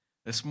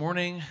This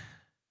morning,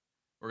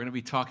 we're going to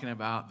be talking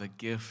about the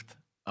gift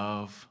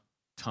of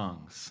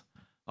tongues.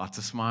 Lots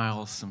of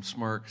smiles, some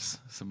smirks,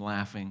 some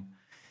laughing.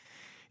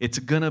 It's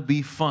going to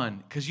be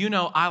fun because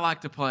I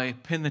like to play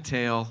pin the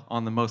tail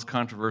on the most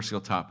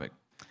controversial topic.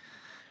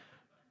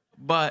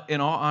 But in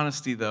all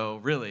honesty, though,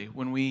 really,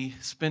 when we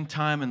spend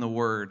time in the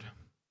Word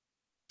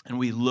and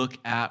we look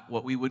at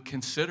what we would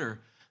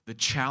consider the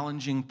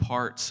challenging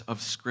parts of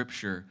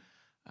Scripture,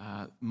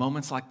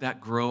 moments like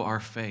that grow our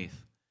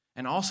faith.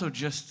 And also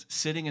just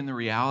sitting in the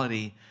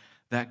reality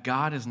that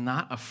God is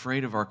not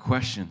afraid of our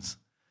questions.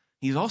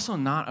 He's also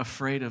not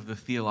afraid of the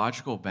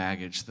theological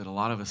baggage that a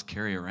lot of us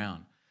carry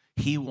around.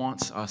 He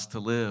wants us to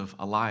live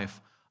a life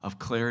of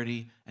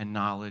clarity and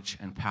knowledge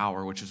and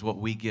power, which is what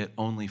we get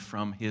only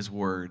from His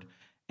Word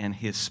and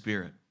His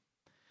Spirit.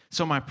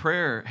 So my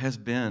prayer has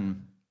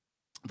been,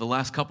 the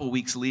last couple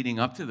weeks leading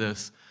up to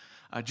this,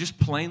 just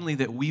plainly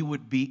that we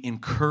would be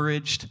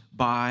encouraged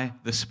by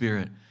the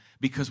Spirit,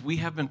 because we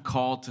have been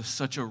called to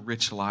such a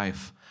rich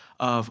life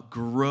of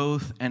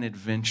growth and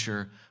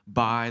adventure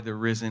by the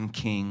risen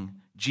King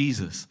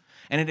Jesus.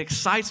 And it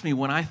excites me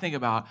when I think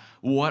about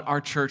what our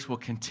church will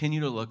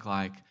continue to look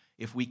like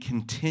if we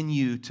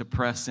continue to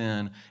press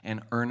in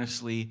and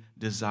earnestly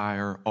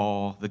desire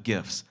all the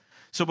gifts.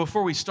 So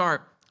before we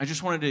start, I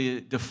just wanted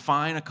to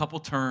define a couple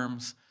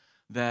terms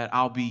that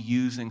I'll be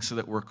using so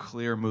that we're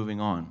clear moving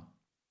on.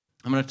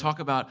 I'm going to talk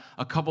about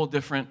a couple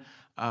different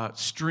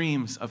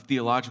streams of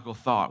theological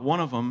thought.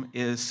 One of them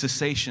is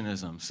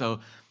cessationism.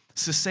 So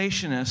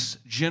cessationists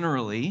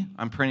generally,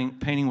 I'm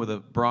painting with a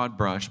broad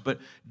brush, but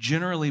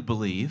generally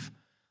believe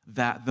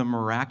that the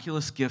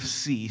miraculous gifts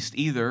ceased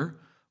either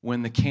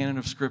when the canon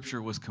of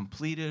Scripture was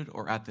completed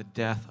or at the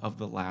death of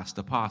the last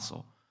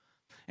apostle.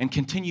 And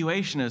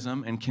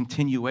continuationism and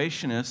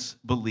continuationists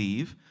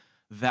believe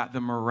that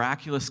the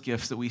miraculous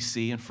gifts that we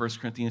see in 1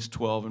 Corinthians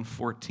 12 and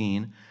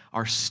 14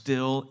 are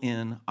still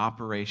in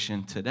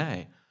operation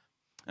today.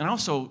 And I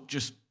also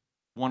just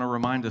want to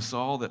remind us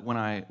all that when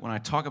I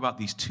talk about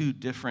these two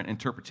different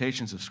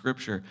interpretations of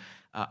Scripture,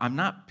 I'm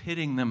not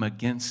pitting them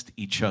against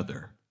each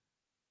other.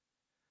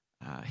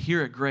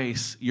 Here at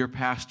Grace, your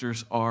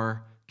pastors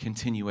are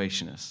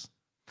continuationists,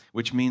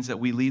 which means that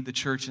we lead the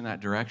church in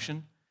that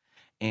direction,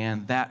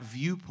 and that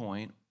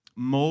viewpoint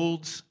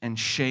molds and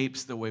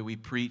shapes the way we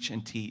preach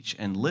and teach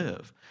and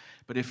live.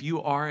 But if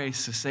you are a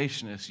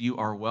cessationist, you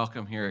are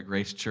welcome here at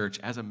Grace Church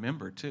as a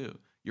member too.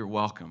 You're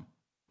welcome.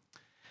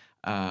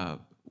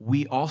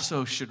 We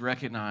also should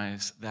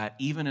recognize that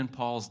even in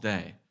Paul's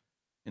day,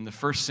 in the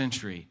first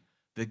century,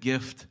 the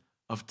gift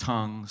of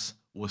tongues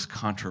was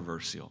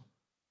controversial.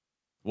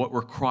 What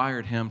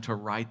required him to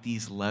write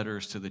these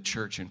letters to the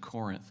church in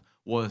Corinth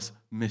was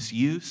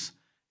misuse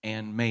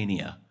and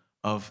mania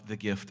of the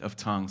gift of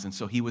tongues. And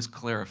so he was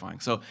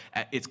clarifying. So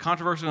it's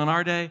controversial in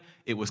our day.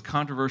 It was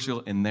controversial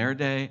in their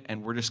day.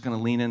 And we're just going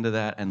to lean into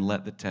that and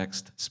let the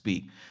text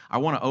speak. I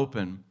want to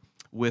open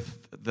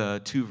with the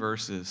two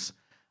verses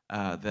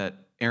that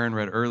Aaron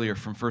read earlier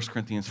from 1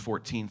 Corinthians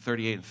 14,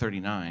 38 and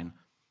 39.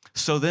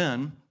 So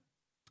then,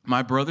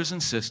 my brothers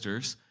and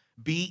sisters,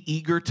 be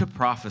eager to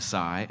prophesy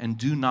and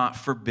do not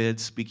forbid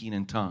speaking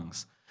in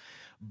tongues.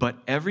 But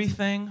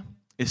everything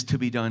is to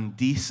be done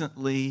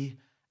decently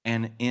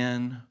and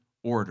in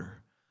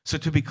order. So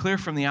to be clear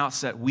from the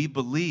outset, we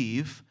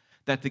believe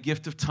that the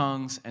gift of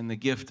tongues and the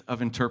gift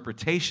of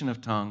interpretation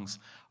of tongues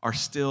are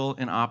still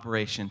in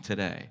operation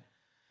today.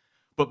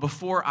 But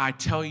before I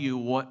tell you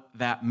what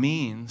that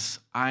means,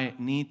 I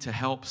need to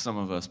help some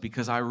of us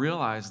because I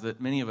realize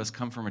that many of us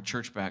come from a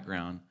church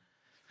background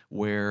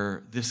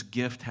where this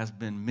gift has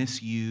been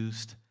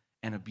misused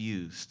and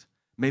abused.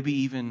 Maybe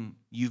even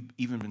you've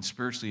even been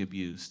spiritually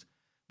abused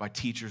by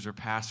teachers or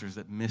pastors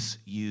that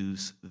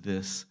misuse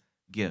this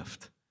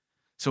gift.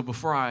 So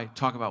before I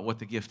talk about what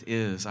the gift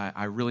is,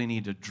 I really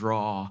need to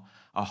draw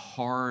a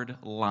hard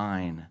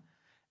line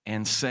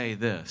and say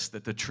this,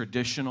 that the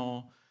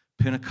traditional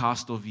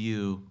Pentecostal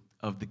view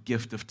of the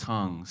gift of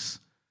tongues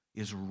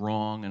is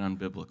wrong and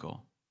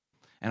unbiblical.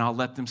 And I'll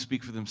let them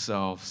speak for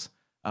themselves.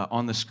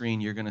 On the screen,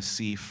 you're going to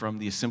see from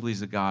the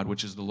Assemblies of God,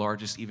 which is the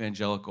largest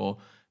evangelical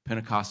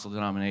Pentecostal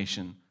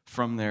denomination,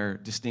 from their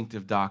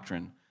distinctive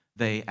doctrine,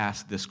 they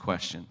ask this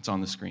question. It's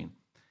on the screen.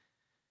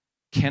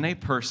 Can a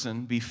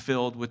person be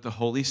filled with the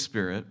Holy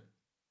Spirit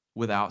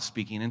without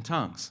speaking in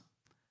tongues?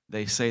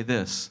 They say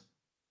this,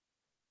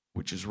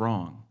 which is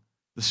wrong.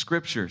 The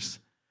Scriptures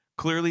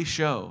clearly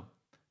show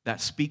that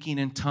speaking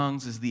in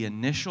tongues is the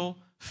initial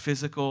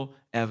physical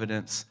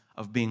evidence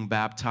of being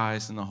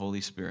baptized in the Holy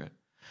Spirit.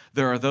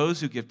 There are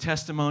those who give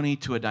testimony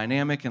to a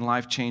dynamic and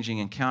life-changing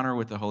encounter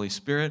with the Holy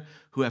Spirit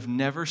who have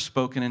never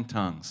spoken in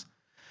tongues.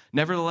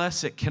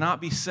 Nevertheless, it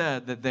cannot be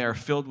said that they are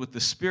filled with the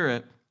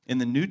Spirit in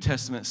the New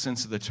Testament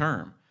sense of the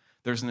term.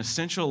 There's an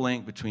essential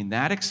link between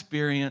that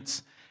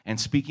experience and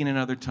speaking in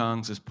other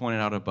tongues, as pointed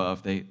out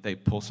above. They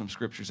pull some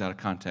scriptures out of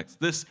context.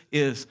 This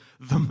is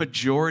the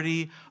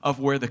majority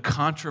of where the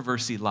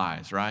controversy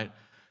lies, right?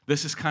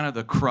 This is kind of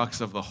the crux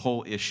of the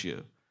whole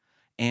issue.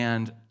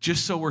 And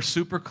just so we're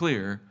super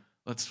clear,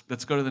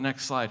 let's go to the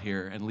next slide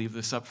here and leave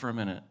this up for a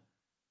minute.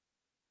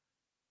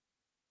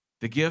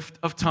 The gift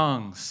of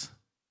tongues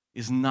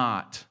is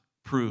not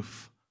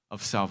proof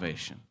of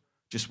salvation.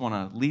 Just want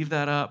to leave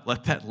that up,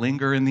 let that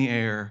linger in the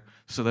air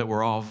so that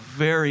we're all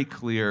very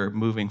clear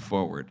moving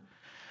forward.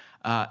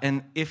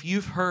 And if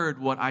you've heard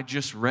what I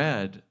just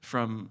read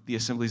from the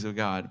Assemblies of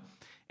God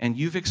and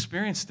you've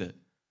experienced it,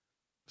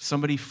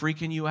 somebody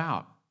freaking you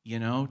out,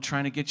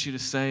 trying to get you to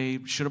say,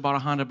 should have bought a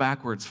Honda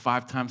backwards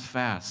 5 times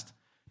fast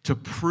to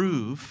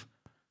prove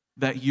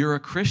that you're a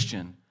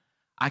Christian,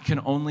 I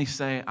can only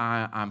say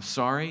I'm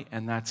sorry,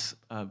 and that's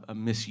a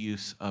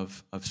misuse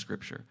of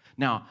Scripture.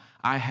 Now,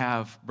 I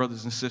have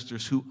brothers and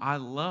sisters who I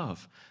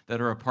love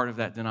that are a part of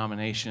that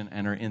denomination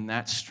and are in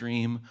that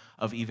stream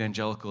of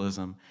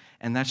evangelicalism,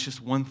 and that's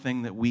just one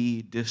thing that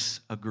we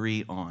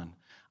disagree on.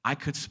 We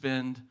could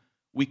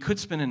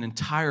spend an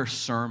entire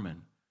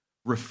sermon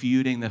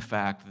refuting the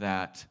fact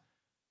that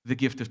the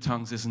gift of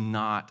tongues is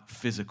not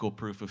physical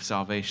proof of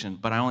salvation,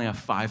 but I only have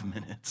 5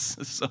 minutes,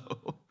 so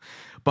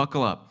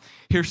buckle up.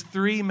 Here's the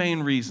 3 main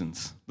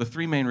reasons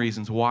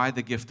why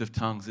the gift of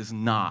tongues is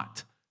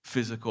not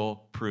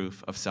physical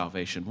proof of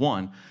salvation.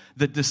 1,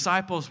 the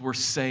disciples were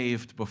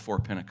saved before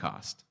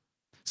Pentecost.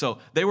 So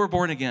they were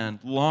born again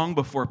long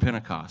before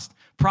Pentecost,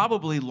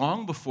 probably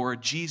long before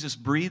Jesus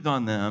breathed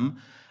on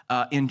them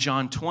in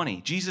John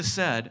 20. Jesus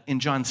said in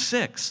John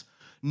 6,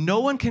 "No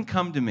one can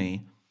come to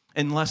me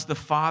unless the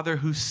Father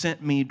who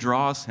sent me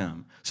draws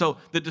him." So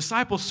the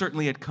disciples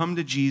certainly had come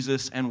to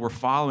Jesus and were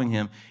following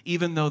him,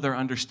 even though their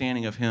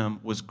understanding of him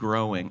was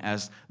growing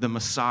as the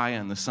Messiah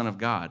and the Son of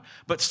God.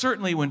 But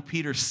certainly when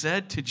Peter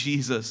said to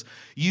Jesus,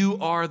 "You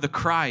are the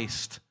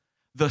Christ,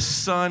 the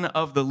Son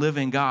of the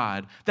living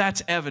God,"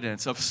 that's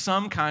evidence of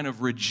some kind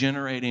of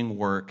regenerating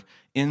work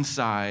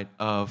inside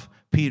of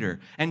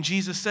Peter. And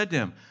Jesus said to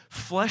him,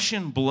 "Flesh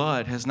and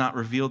blood has not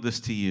revealed this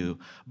to you,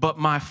 but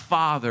my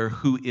Father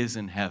who is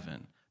in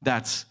heaven."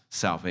 That's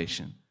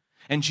salvation.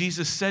 And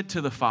Jesus said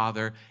to the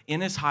Father in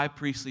his high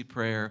priestly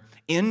prayer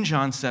in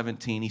John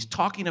 17, he's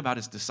talking about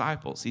his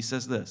disciples. He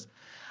says this,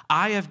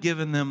 "I have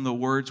given them the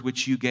words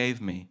which you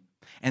gave me,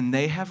 and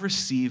they have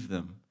received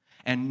them,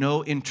 and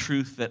know in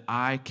truth that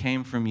I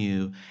came from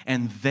you,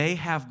 and they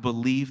have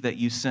believed that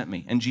you sent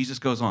me." And Jesus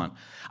goes on,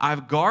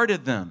 "I've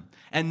guarded them,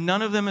 and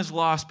none of them is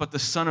lost but the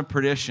son of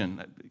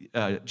perdition,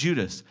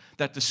 Judas,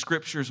 that the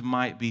scriptures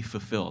might be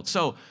fulfilled."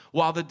 So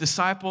while the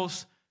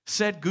disciples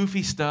said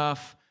goofy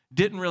stuff,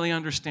 didn't really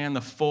understand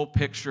the full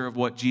picture of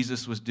what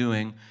Jesus was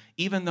doing,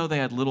 even though they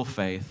had little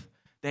faith,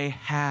 they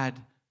had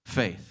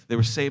faith. They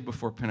were saved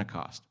before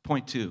Pentecost.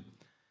 Point 2,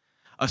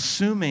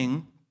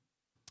 assuming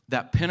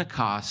that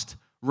Pentecost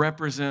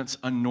represents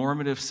a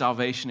normative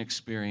salvation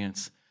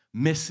experience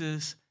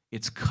misses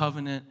its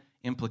covenant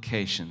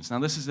implications. Now,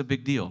 this is a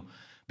big deal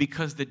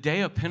because the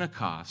day of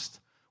Pentecost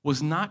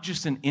was not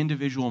just an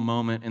individual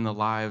moment in the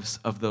lives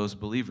of those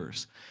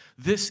believers.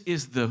 This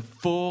is the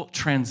full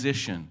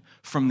transition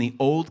from the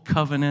old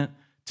covenant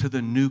to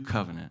the new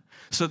covenant.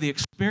 So the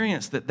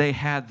experience that they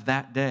had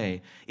that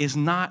day is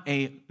not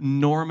a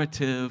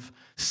normative,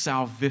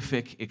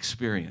 salvific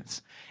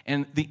experience.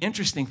 And the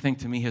interesting thing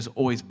to me has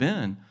always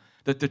been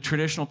that the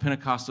traditional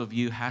Pentecostal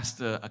view has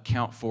to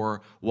account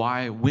for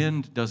why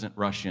wind doesn't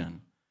rush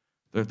in.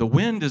 The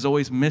wind is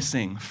always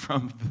missing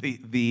from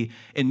the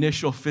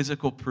initial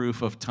physical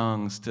proof of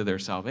tongues to their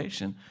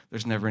salvation.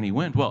 There's never any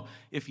wind. Well,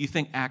 if you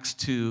think Acts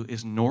 2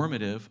 is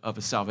normative of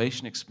a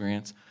salvation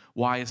experience,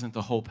 why isn't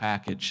the whole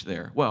package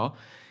there? Well,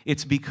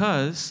 it's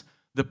because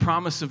the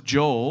promise of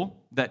Joel,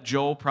 that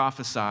Joel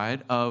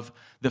prophesied of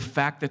the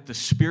fact that the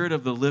Spirit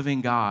of the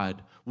living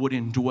God would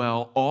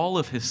indwell all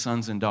of his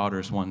sons and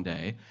daughters one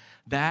day,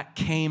 that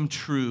came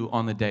true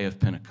on the day of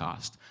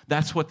Pentecost.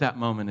 That's what that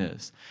moment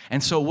is.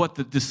 And so what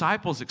the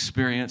disciples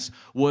experienced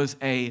was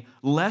a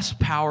less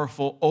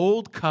powerful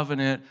old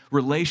covenant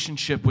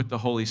relationship with the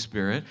Holy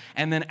Spirit.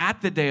 And then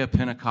at the day of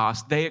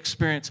Pentecost, they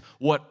experienced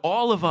what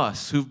all of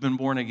us who've been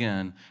born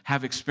again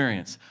have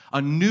experienced.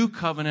 A new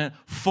covenant,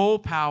 full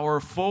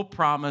power, full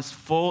promise,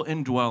 full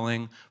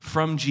indwelling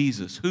from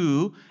Jesus,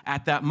 who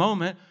at that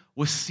moment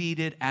was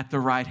seated at the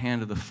right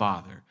hand of the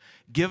Father,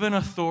 given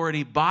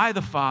authority by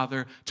the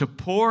Father to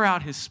pour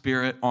out his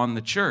Spirit on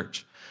the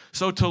church.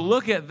 So to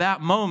look at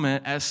that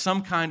moment as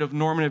some kind of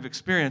normative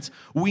experience,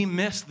 we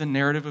miss the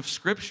narrative of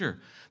Scripture,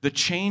 the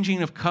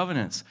changing of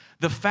covenants,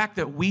 the fact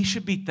that we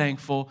should be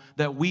thankful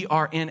that we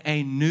are in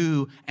a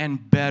new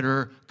and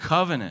better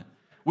covenant.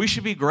 We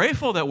should be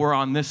grateful that we're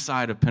on this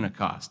side of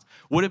Pentecost.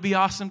 Would it be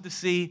awesome to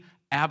see?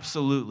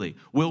 Absolutely.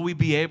 Will we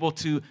be able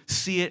to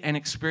see it and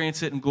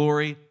experience it in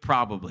glory?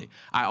 Probably.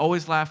 I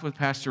always laugh with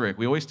Pastor Rick.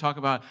 We always talk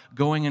about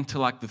going into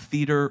like the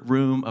theater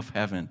room of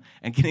heaven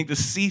and getting to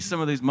see some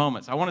of these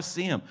moments. I want to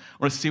see them. I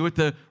want to see what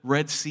the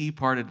Red Sea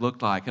parted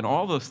looked like and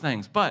all those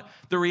things. But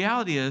the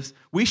reality is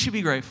we should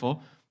be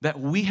grateful that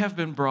we have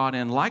been brought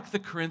in like the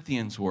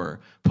Corinthians were.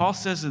 Paul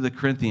says to the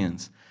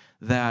Corinthians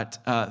that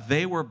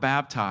they were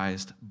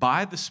baptized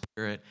by the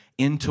Spirit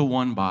into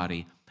one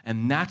body.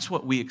 And that's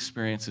what we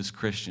experience as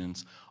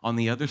Christians on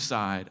the other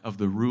side of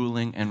the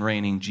ruling and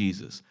reigning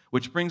Jesus.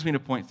 Which brings me to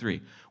point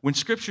 3. When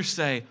Scriptures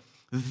say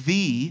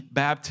the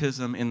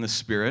baptism in the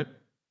Spirit,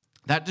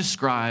 that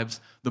describes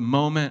the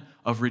moment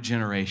of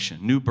regeneration,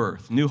 new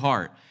birth, new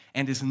heart,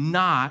 and is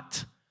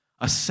not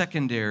a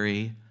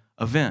secondary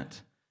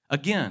event.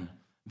 Again,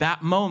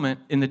 that moment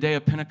in the day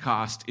of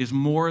Pentecost is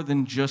more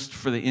than just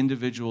for the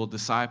individual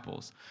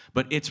disciples,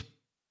 but it's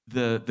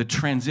the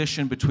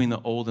transition between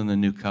the old and the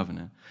new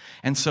covenant.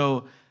 And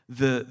so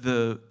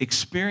the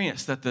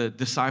experience that the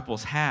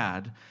disciples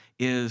had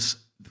is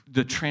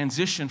the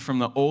transition from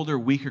the older,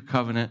 weaker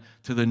covenant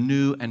to the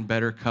new and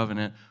better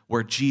covenant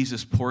where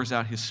Jesus pours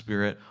out his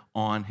Spirit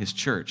on his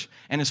church.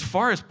 And as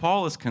far as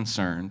Paul is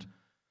concerned,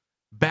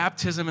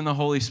 baptism in the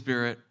Holy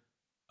Spirit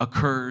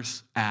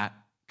occurs at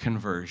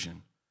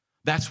conversion.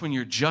 That's when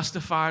you're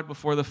justified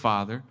before the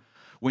Father,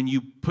 when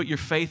you put your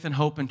faith and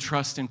hope and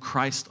trust in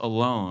Christ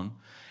alone,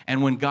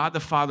 and when God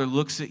the Father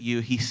looks at you,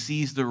 he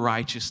sees the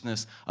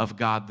righteousness of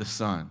God the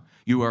Son.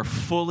 You are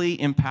fully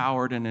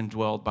empowered and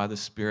indwelled by the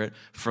Spirit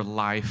for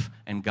life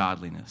and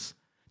godliness.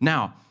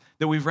 Now,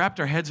 that we've wrapped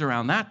our heads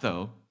around that,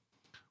 though,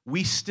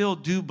 we still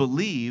do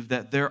believe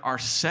that there are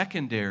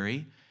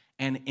secondary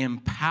and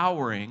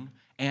empowering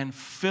and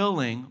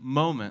filling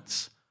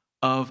moments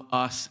of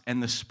us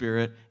and the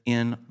Spirit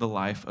in the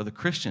life of the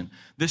Christian.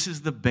 This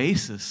is the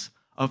basis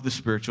of the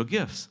spiritual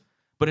gifts.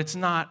 But it's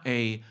not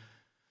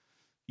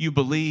you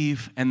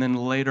believe, and then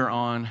later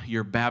on,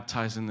 you're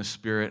baptized in the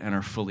Spirit and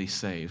are fully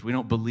saved. We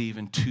don't believe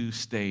in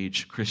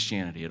two-stage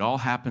Christianity. It all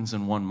happens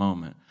in one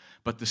moment.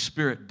 But the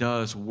Spirit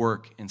does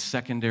work in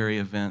secondary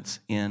events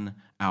in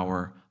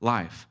our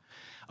life.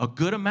 A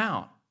good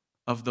amount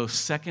of those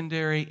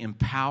secondary,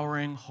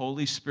 empowering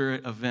Holy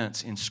Spirit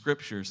events in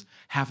Scriptures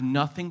have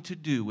nothing to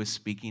do with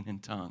speaking in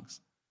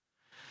tongues.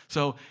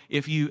 So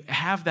if you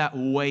have that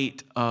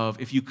weight of,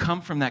 if you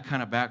come from that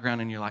kind of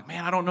background and you're like,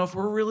 man, I don't know if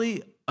we're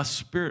really a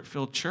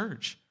Spirit-filled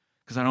church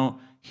because I don't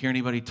hear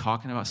anybody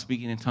talking about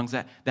speaking in tongues,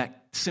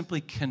 that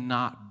simply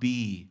cannot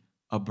be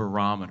a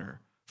barometer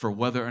for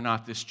whether or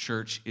not this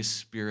church is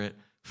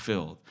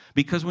Spirit-filled.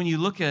 Because when you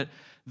look at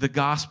the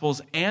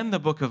Gospels and the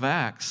book of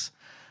Acts,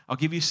 I'll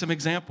give you some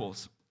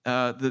examples.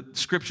 The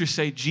Scriptures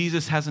say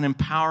Jesus has an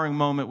empowering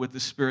moment with the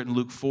Spirit in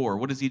Luke 4.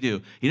 What does he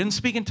do? He doesn't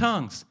speak in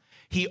tongues.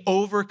 He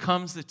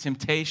overcomes the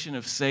temptation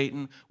of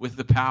Satan with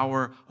the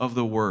power of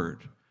the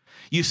Word.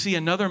 You see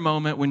another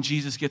moment when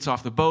Jesus gets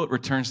off the boat,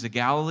 returns to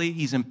Galilee.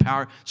 He's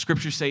empowered.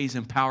 Scriptures say he's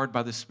empowered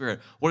by the Spirit.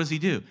 What does he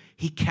do?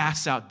 He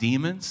casts out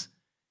demons,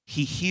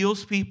 he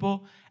heals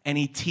people, and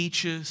he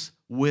teaches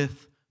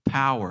with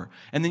power.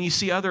 And then you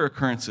see other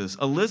occurrences.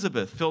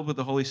 Elizabeth, filled with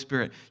the Holy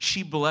Spirit,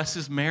 she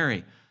blesses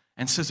Mary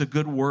and says a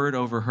good word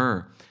over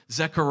her.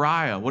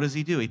 Zechariah, what does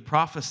he do? He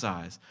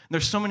prophesies. And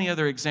there's so many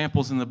other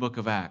examples in the book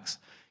of Acts.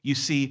 You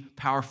see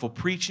powerful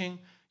preaching.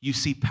 You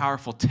see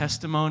powerful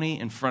testimony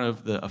in front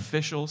of the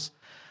officials.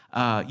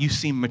 You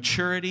see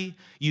maturity.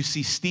 You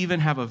see Stephen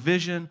have a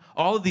vision.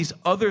 All of these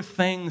other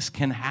things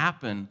can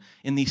happen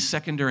in these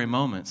secondary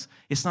moments.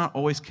 It's not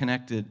always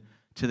connected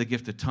to the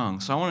gift of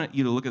tongues. So I want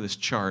you to look at this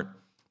chart.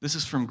 This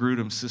is from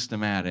Grudem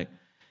Systematic.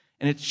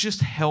 And it's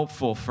just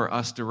helpful for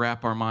us to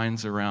wrap our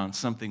minds around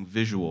something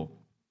visual.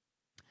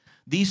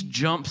 These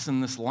jumps in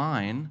this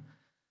line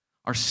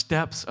are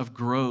steps of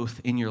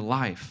growth in your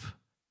life.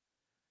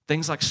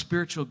 Things like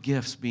spiritual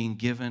gifts being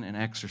given and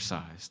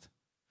exercised,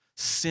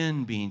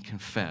 sin being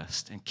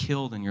confessed and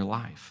killed in your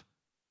life,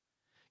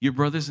 your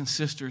brothers and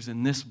sisters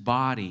in this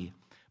body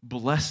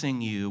blessing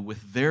you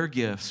with their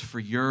gifts for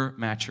your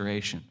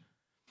maturation.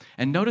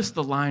 And notice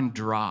the line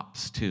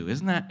drops too.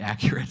 Isn't that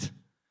accurate?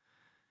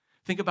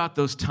 Think about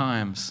those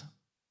times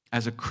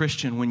as a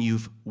Christian when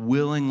you've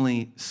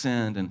willingly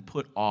sinned and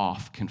put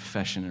off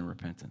confession and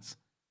repentance.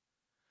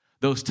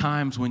 Those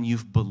times when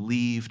you've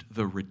believed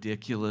the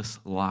ridiculous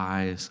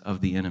lies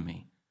of the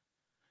enemy.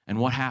 And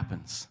what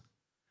happens?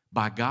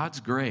 By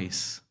God's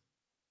grace,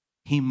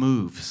 he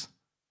moves,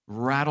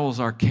 rattles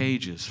our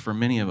cages for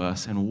many of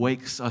us, and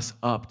wakes us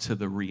up to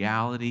the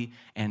reality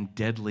and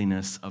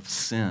deadliness of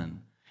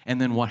sin.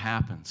 And then what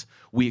happens?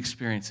 We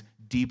experience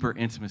deeper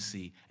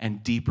intimacy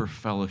and deeper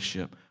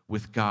fellowship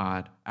with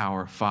God,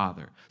 our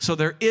Father. So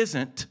there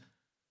isn't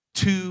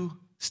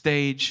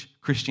two-stage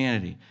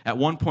Christianity. At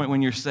one point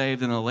when you're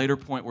saved, and a later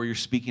point where you're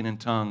speaking in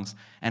tongues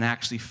and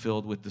actually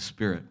filled with the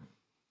Spirit.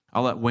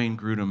 I'll let Wayne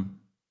Grudem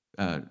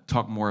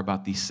talk more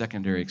about these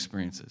secondary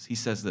experiences. He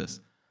says this: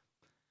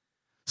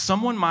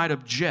 someone might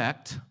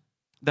object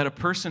that a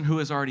person who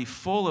is already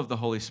full of the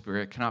Holy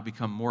Spirit cannot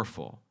become more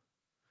full.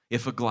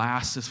 If a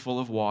glass is full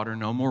of water,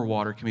 no more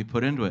water can be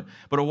put into it.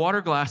 But a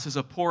water glass is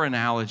a poor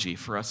analogy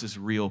for us as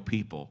real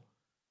people.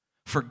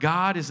 For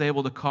God is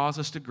able to cause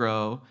us to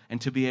grow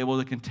and to be able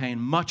to contain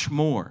much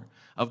more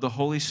of the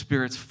Holy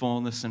Spirit's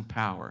fullness and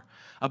power.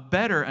 A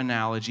better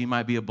analogy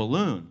might be a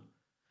balloon,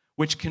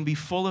 which can be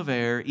full of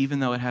air even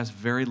though it has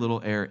very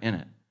little air in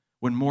it.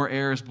 When more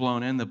air is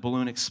blown in, the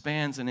balloon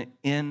expands and it,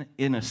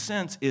 in a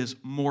sense, is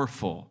more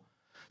full.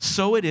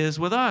 So it is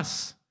with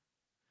us.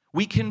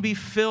 We can be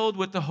filled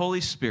with the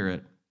Holy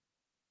Spirit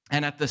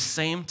and at the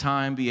same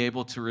time be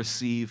able to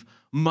receive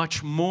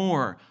much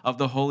more of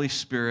the Holy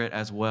Spirit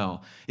as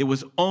well. It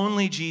was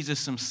only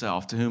Jesus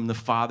himself to whom the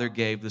Father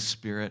gave the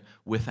Spirit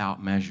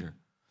without measure.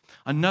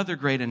 Another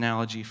great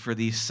analogy for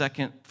these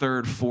second,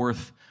 third,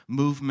 fourth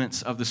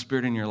movements of the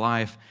Spirit in your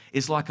life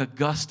is like a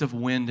gust of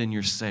wind in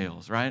your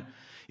sails, right?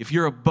 If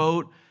you're a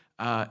boat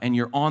and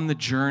you're on the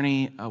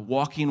journey,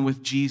 walking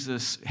with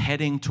Jesus,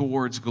 heading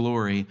towards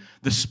glory,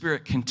 the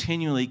Spirit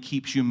continually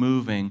keeps you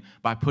moving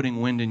by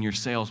putting wind in your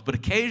sails. But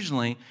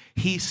occasionally,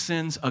 he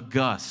sends a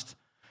gust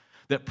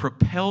that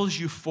propels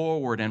you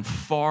forward and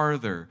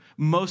farther,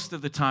 most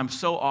of the time,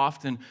 so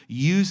often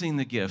using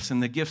the gifts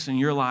and the gifts in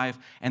your life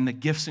and the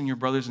gifts in your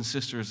brothers and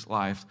sisters'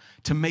 lives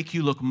to make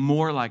you look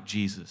more like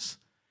Jesus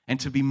and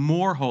to be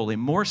more holy,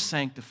 more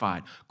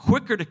sanctified,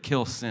 quicker to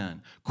kill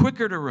sin,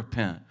 quicker to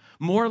repent,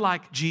 more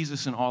like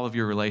Jesus in all of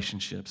your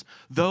relationships.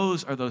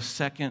 Those are those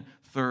second,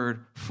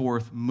 third,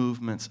 fourth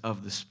movements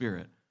of the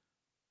Spirit.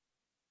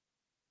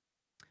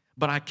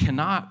 But I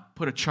cannot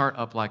put a chart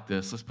up like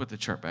this. Let's put the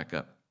chart back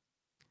up.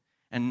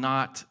 And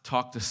not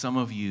talk to some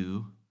of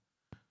you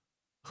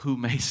who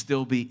may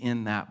still be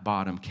in that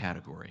bottom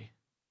category.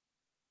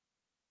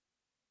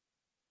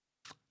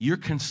 Your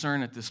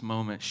concern at this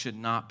moment should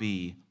not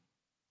be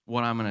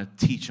what I'm going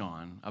to teach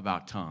on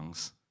about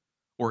tongues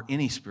or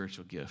any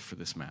spiritual gift for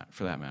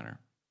that matter.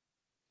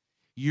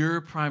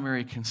 Your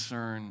primary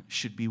concern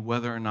should be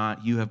whether or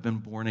not you have been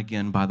born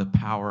again by the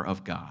power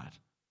of God.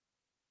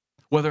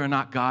 Whether or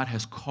not God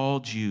has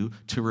called you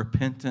to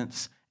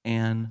repentance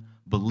and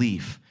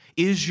belief.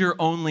 Is your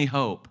only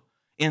hope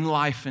in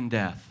life and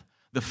death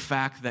the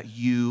fact that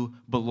you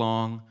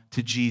belong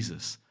to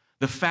Jesus?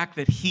 The fact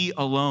that he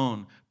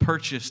alone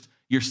purchased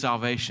your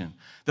salvation?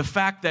 The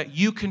fact that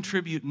you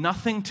contribute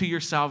nothing to your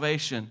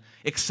salvation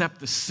except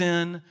the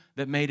sin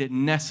that made it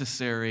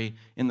necessary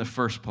in the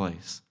first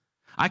place?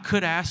 I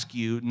could ask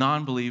you,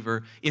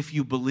 non-believer, if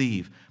you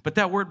believe. But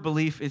that word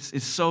belief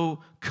is so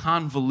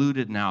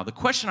convoluted now. The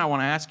question I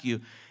want to ask you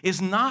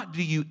is not,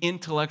 do you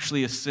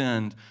intellectually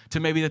ascend to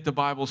maybe that the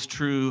Bible's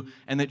true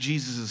and that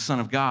Jesus is the Son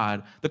of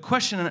God? The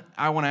question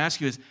I want to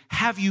ask you is,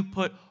 have you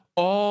put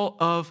all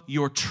of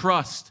your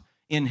trust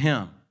in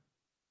him?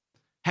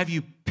 Have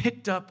you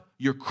picked up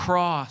your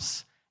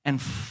cross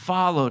and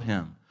followed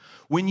him?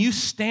 When you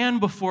stand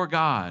before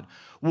God,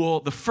 will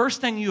the first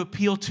thing you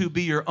appeal to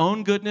be your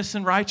own goodness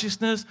and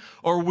righteousness,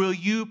 or will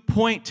you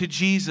point to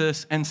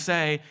Jesus and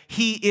say,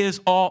 he is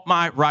all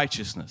my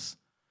righteousness?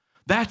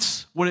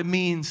 That's what it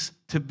means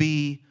to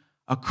be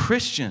a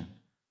Christian.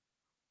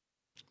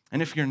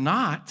 And if you're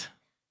not,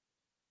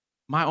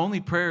 my only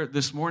prayer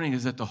this morning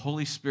is that the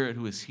Holy Spirit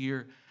who is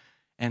here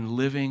and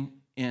living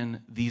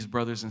in these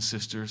brothers and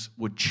sisters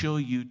would chill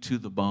you to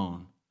the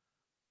bone,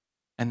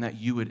 and that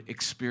you would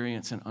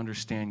experience and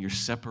understand your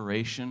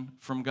separation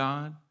from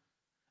God,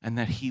 and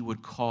that he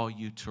would call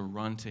you to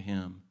run to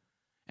him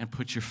and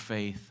put your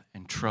faith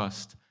and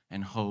trust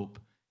and hope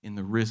in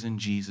the risen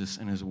Jesus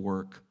and his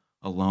work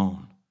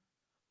alone.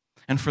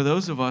 And for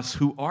those of us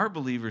who are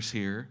believers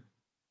here,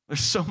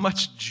 there's so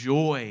much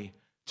joy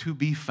to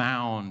be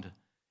found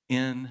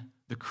in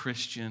the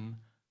Christian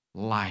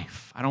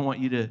life. I don't want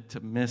you to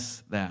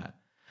miss that.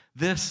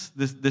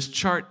 This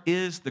chart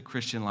is the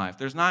Christian life.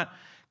 There's not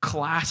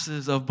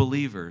classes of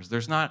believers.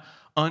 There's not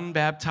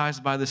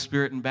unbaptized by the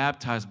Spirit and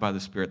baptized by the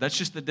Spirit. That's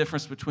just the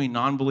difference between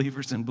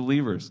non-believers and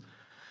believers.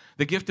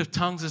 The gift of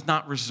tongues is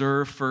not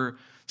reserved for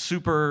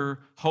super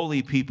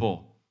holy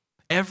people.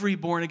 Every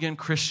born-again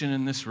Christian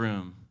in this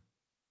room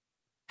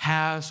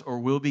has or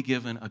will be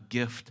given a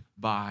gift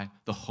by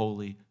the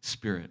Holy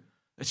Spirit.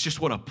 That's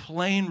just what a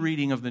plain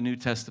reading of the New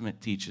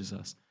Testament teaches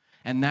us.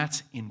 And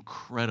that's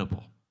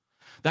incredible.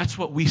 That's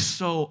what we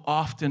so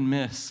often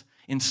miss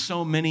in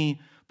so many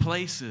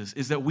places,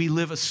 is that we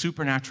live a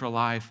supernatural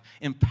life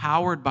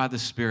empowered by the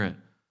Spirit.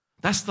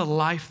 That's the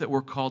life that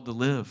we're called to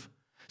live.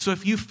 So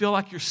if you feel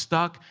like you're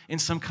stuck in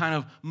some kind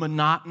of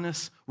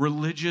monotonous,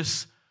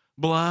 religious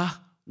blah,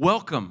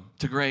 welcome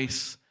to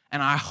Grace.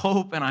 And I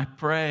hope and I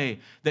pray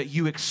that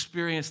you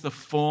experience the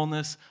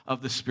fullness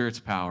of the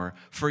Spirit's power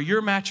for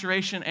your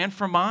maturation and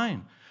for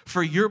mine,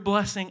 for your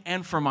blessing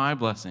and for my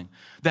blessing,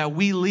 that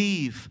we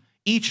leave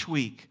each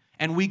week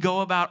and we go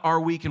about our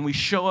week and we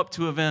show up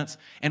to events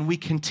and we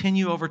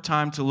continue over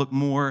time to look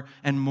more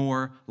and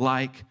more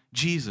like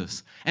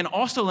Jesus. And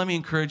also let me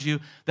encourage you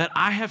that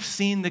I have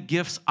seen the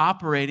gifts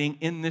operating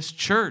in this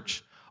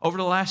church over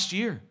the last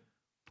year,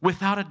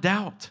 without a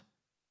doubt.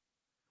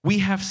 We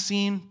have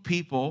seen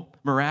people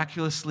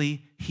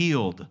miraculously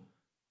healed.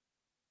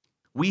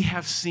 We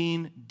have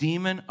seen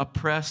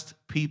demon-oppressed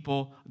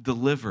people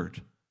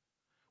delivered.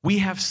 We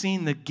have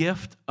seen the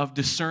gift of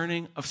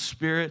discerning of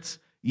spirits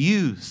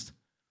used.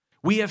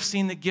 We have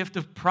seen the gift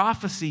of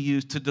prophecy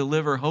used to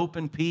deliver hope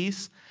and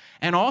peace,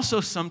 and also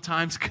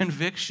sometimes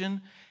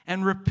conviction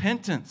and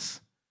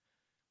repentance.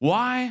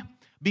 Why?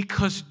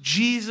 Because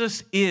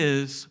Jesus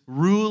is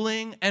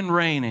ruling and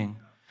reigning,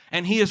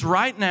 and he is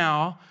right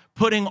now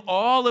putting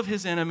all of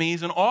his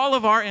enemies and all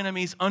of our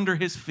enemies under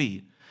his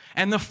feet.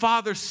 And the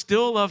Father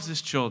still loves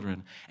his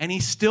children, and he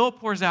still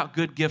pours out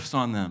good gifts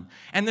on them.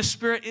 And the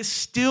Spirit is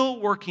still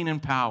working in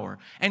power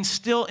and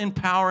still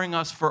empowering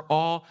us for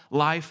all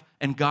life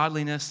and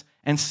godliness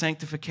and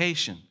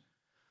sanctification.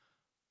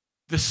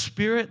 The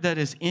Spirit that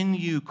is in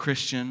you,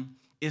 Christian,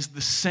 is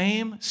the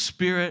same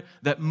Spirit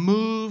that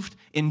moved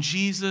in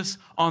Jesus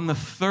on the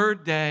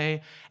third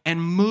day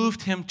and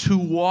moved him to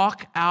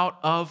walk out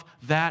of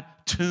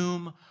that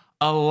tomb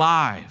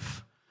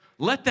alive.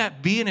 Let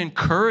that be an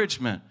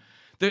encouragement.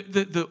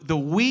 The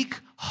weak,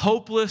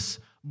 hopeless,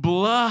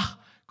 blah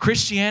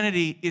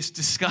Christianity is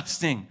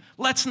disgusting.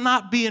 Let's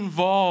not be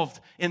involved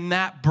in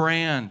that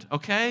brand,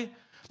 okay?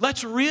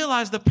 Let's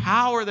realize the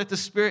power that the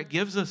Spirit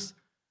gives us.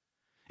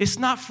 It's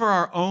not for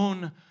our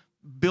own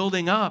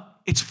building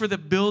up. It's for the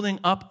building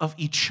up of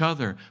each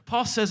other.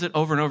 Paul says it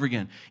over and over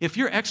again. If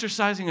you're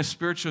exercising a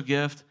spiritual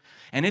gift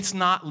and it's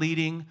not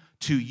leading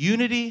to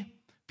unity,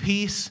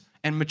 peace,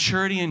 and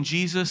maturity in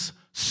Jesus,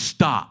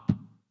 stop.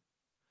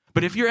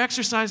 But if you're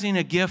exercising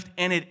a gift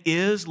and it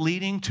is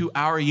leading to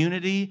our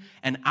unity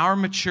and our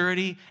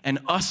maturity and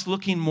us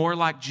looking more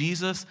like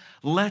Jesus,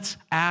 let's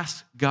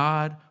ask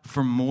God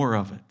for more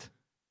of it.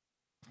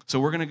 So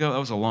we're going to go, that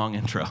was a long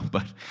intro,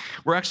 but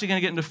we're actually going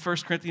to get into 1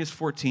 Corinthians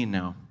 14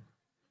 now.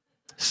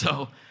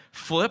 So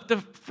flip to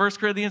 1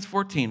 Corinthians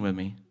 14 with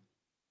me.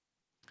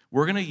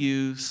 We're going to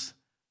use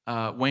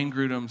Wayne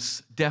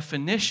Grudem's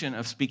definition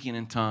of speaking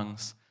in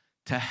tongues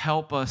to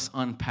help us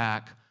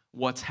unpack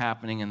what's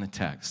happening in the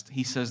text.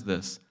 He says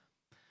this: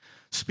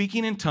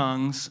 speaking in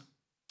tongues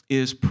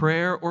is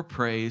prayer or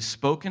praise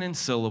spoken in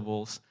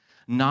syllables,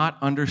 not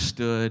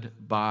understood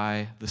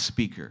by the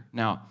speaker.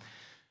 Now,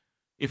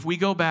 if we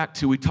go back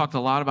to, we talked a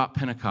lot about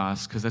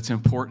Pentecost because that's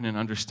important in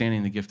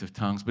understanding the gift of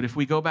tongues, but if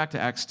we go back to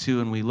Acts 2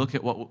 and we look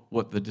at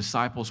what the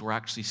disciples were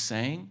actually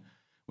saying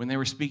when they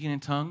were speaking in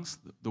tongues,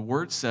 the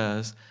word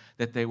says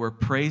that they were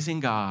praising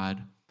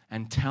God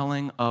and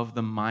telling of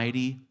the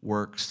mighty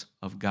works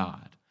of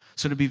God.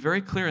 So to be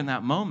very clear in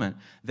that moment,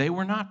 they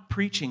were not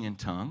preaching in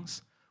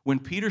tongues. When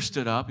Peter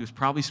stood up, he was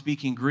probably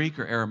speaking Greek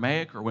or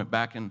Aramaic or went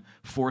back and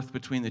forth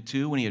between the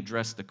two when he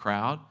addressed the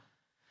crowd.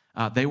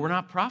 They were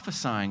not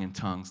prophesying in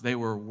tongues. They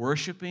were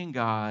worshiping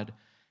God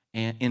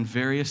in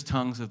various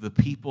tongues of the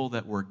people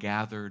that were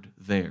gathered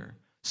there.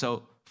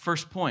 So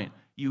first point,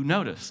 you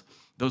notice,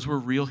 those were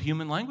real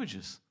human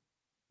languages.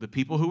 The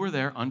people who were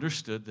there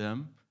understood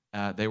them.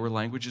 They were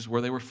languages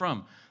where they were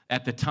from.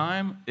 At the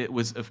time, it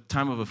was a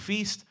time of a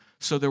feast,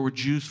 so there were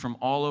Jews from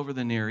all over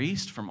the Near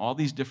East, from all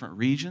these different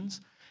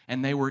regions,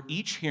 and they were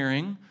each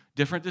hearing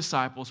different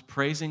disciples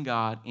praising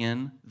God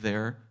in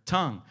their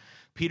tongue.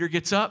 Peter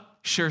gets up,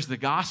 shares the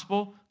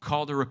gospel,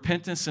 call to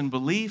repentance and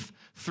belief.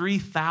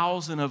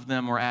 3,000 of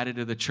them were added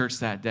to the church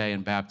that day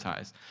and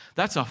baptized.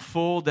 That's a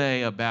full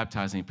day of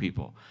baptizing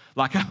people.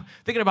 Like, I'm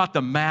thinking about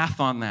the math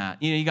on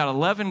that. You got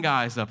 11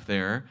 guys up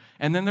there,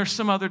 and then there's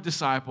some other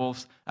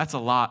disciples. That's a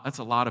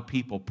lot of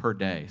people per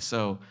day.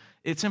 So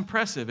it's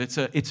impressive. It's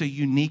a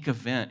unique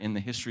event in the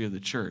history of the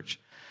church.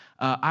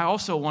 I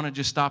also want to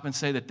just stop and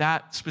say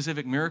that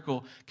specific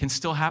miracle can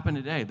still happen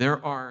today.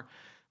 There are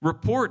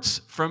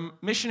reports from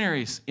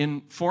missionaries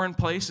in foreign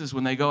places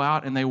when they go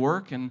out and they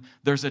work, and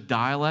there's a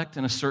dialect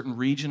in a certain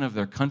region of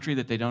their country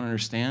that they don't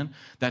understand,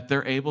 that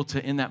they're able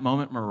to, in that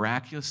moment,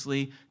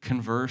 miraculously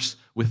converse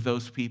with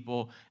those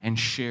people and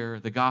share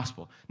the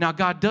gospel. Now,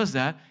 God does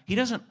that. He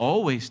doesn't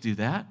always do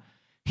that.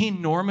 He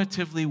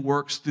normatively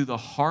works through the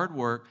hard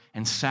work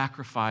and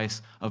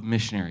sacrifice of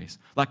missionaries,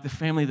 like the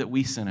family that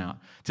we sent out,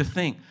 to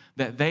think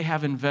that they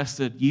have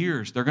invested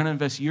years, they're going to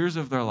invest years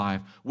of their life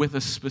with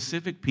a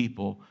specific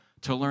people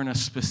to learn a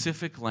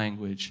specific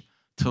language,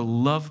 to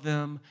love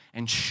them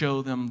and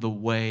show them the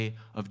way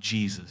of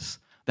Jesus.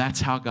 That's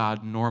how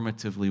God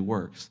normatively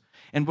works.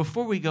 And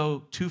before we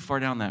go too far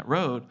down that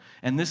road,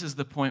 and this is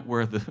the point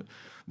where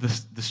the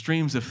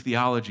streams of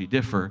theology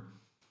differ,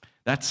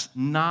 that's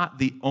not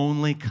the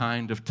only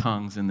kind of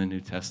tongues in the New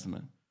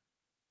Testament.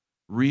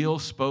 Real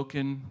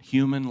spoken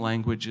human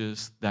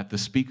languages that the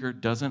speaker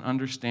doesn't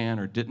understand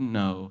or didn't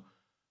know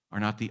are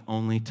not the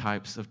only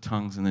types of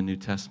tongues in the New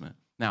Testament.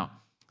 Now,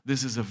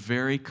 this is a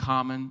very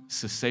common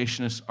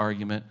cessationist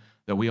argument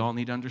that we all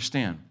need to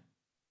understand.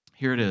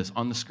 Here it is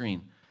on the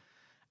screen.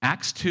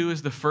 Acts 2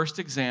 is the first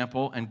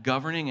example and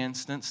governing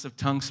instance of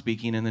tongue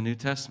speaking in the New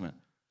Testament.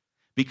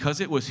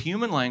 Because it was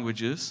human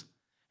languages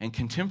and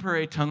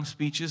contemporary tongue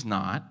speech is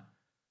not,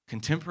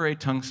 contemporary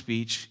tongue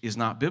speech is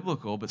not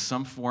biblical, but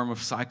some form of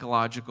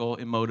psychological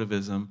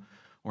emotivism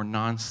or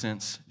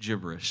nonsense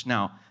gibberish.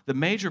 Now, the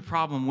major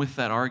problem with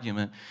that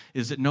argument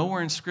is that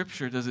nowhere in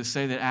Scripture does it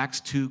say that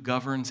Acts 2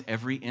 governs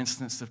every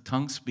instance of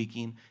tongue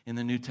speaking in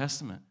the New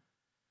Testament.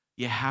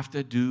 You have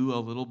to do a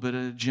little bit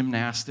of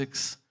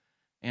gymnastics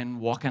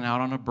and walking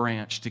out on a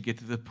branch to get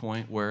to the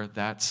point where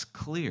that's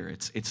clear.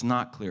 It's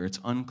not clear. It's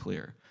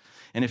unclear.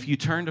 And if you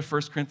turn to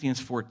 1 Corinthians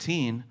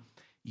 14,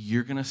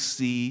 you're going to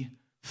see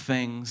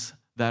things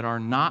that are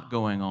not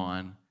going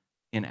on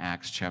in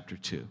Acts chapter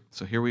 2.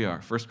 So here we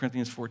are, 1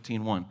 Corinthians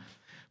 14:1.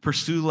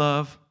 Pursue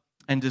love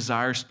and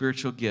desire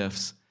spiritual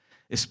gifts,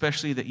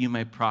 especially that you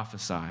may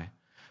prophesy.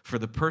 For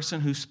the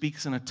person who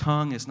speaks in a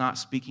tongue is not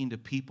speaking to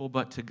people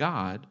but to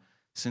God,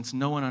 since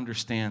no one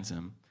understands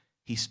him.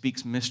 He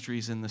speaks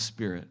mysteries in the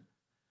Spirit.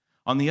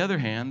 On the other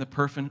hand, the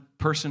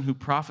person who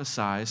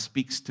prophesies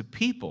speaks to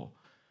people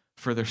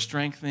for their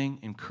strengthening,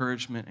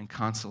 encouragement, and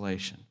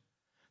consolation.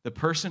 The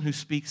person who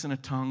speaks in a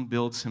tongue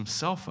builds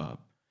himself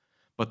up,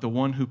 but the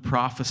one who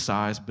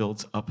prophesies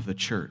builds up the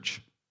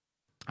church.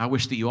 I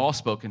wish that you all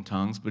spoke in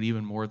tongues, but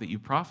even more that you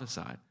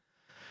prophesied.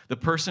 The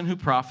person who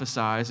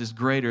prophesies is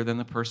greater than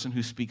the person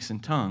who speaks in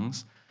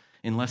tongues,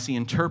 unless he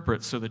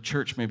interprets so the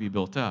church may be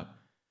built up.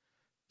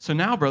 So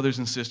now, brothers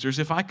and sisters,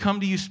 if I come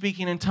to you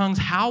speaking in tongues,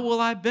 how will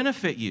I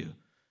benefit you?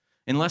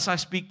 Unless I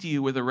speak to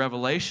you with a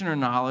revelation or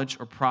knowledge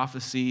or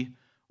prophecy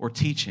or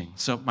teaching.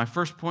 So my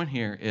first point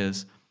here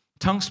is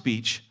tongue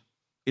speech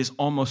is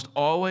almost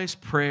always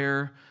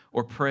prayer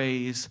or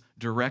praise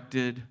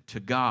directed to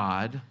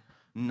God,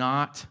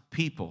 not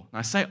people. And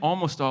I say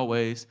almost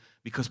always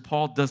because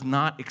Paul does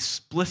not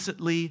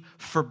explicitly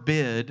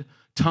forbid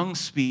tongue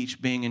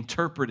speech being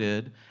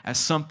interpreted as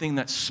something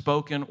that's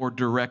spoken or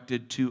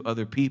directed to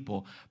other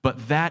people.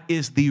 But that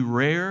is the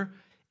rare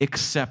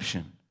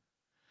exception.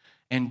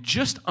 And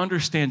just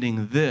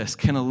understanding this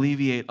can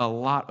alleviate a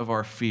lot of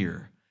our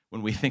fear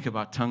when we think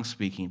about tongue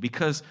speaking,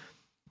 because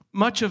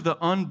much of the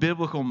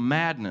unbiblical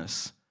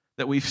madness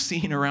that we've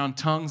seen around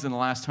tongues in the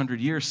last 100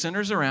 years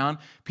centers around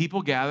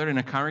people gathered in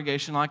a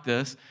congregation like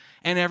this,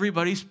 and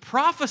everybody's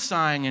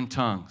prophesying in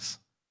tongues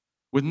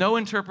with no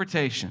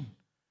interpretation.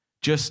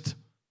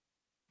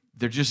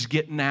 They're just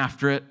getting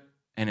after it,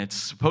 and it's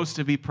supposed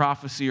to be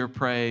prophecy or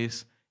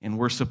praise, and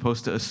we're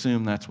supposed to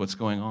assume that's what's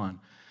going on.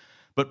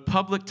 But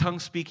public tongue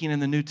speaking in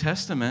the New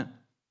Testament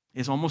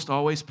is almost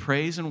always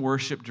praise and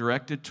worship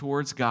directed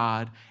towards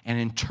God and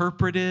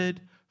interpreted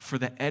for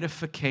the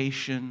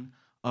edification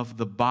of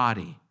the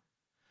body.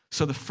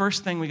 So the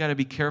first thing we got to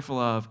be careful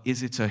of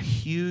is it's a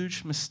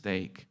huge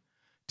mistake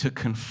to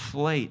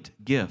conflate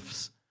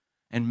gifts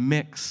and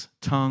mix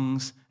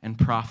tongues and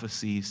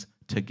prophecies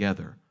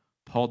together.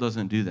 Paul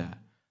doesn't do that.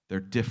 They're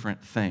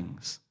different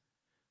things.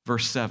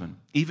 Verse 7,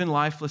 even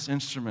lifeless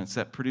instruments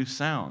that produce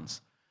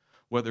sounds,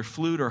 whether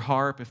flute or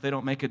harp, if they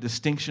don't make a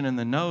distinction in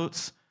the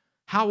notes,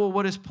 how will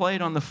what is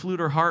played on the flute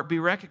or harp be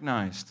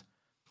recognized?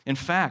 In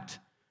fact,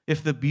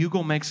 if the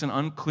bugle makes an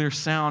unclear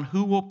sound,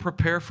 who will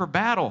prepare for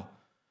battle?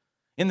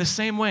 In the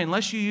same way,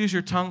 unless you use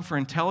your tongue for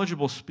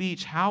intelligible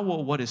speech, how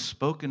will what is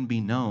spoken be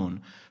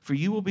known? For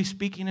you will be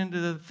speaking into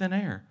the thin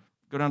air.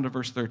 Go down to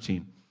verse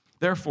 13.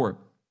 Therefore,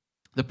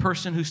 the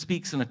person who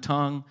speaks in a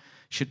tongue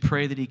should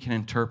pray that he can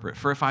interpret.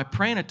 For if I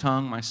pray in a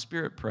tongue, my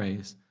spirit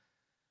prays,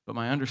 but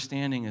my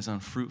understanding is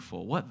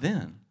unfruitful. What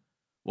then?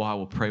 Well, I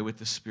will pray with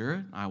the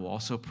Spirit. I will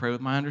also pray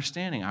with my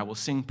understanding. I will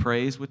sing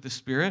praise with the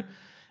Spirit,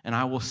 and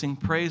I will sing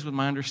praise with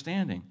my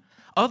understanding.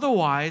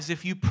 Otherwise,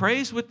 if you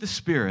praise with the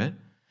Spirit,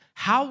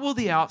 how will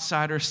the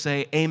outsider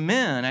say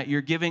amen at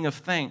your giving of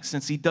thanks,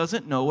 since he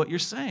doesn't know what you're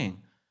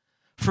saying?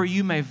 For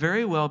you may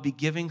very well be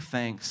giving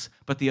thanks,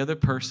 but the other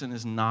person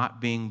is not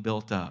being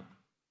built up.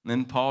 And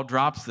then Paul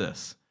drops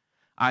this.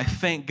 I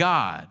thank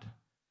God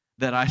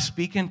that I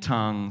speak in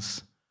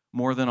tongues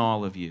more than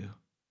all of you.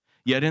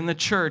 Yet in the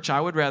church, I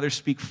would rather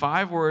speak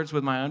 5 words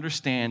with my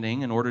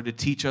understanding in order to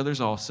teach others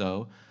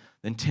also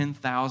than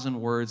 10,000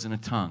 words in a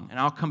tongue. And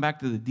I'll come back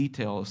to the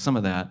detail of some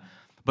of that.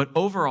 But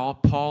overall,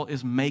 Paul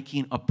is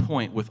making a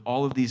point with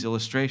all of these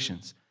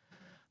illustrations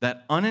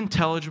that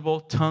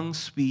unintelligible tongue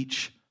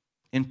speech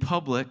in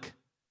public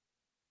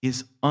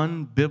is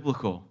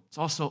unbiblical. It's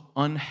also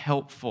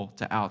unhelpful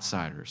to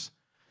outsiders.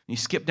 You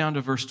skip down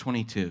to verse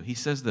 22. He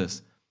says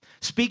this,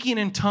 speaking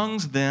in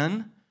tongues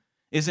then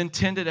is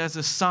intended as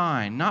a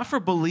sign, not for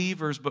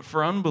believers, but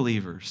for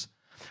unbelievers.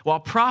 While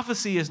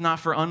prophecy is not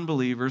for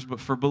unbelievers, but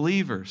for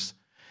believers.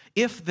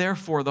 If,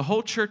 therefore, the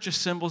whole church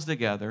assembles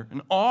together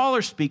and all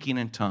are speaking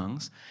in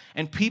tongues,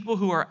 and people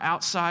who are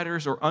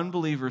outsiders or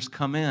unbelievers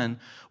come in,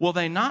 will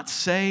they not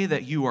say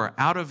that you are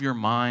out of your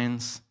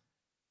minds?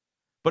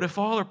 But if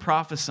all are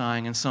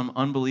prophesying and some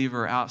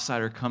unbeliever or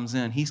outsider comes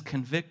in, he's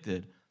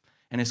convicted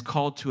and is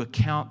called to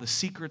account. The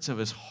secrets of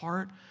his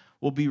heart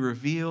will be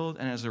revealed,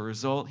 and as a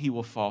result, he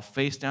will fall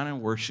face down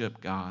and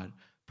worship God,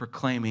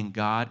 proclaiming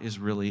God is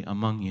really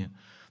among you.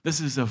 This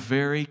is a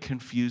very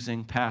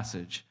confusing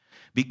passage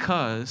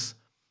because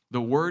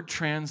the word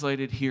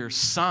translated here,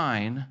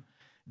 sign,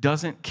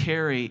 doesn't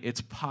carry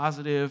its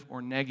positive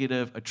or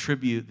negative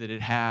attribute that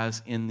it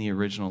has in the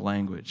original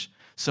language.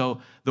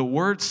 So the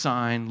word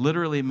sign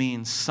literally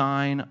means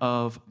sign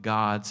of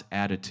God's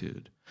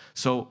attitude.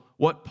 So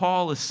what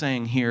Paul is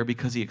saying here,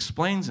 because he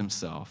explains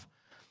himself,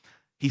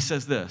 he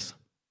says this,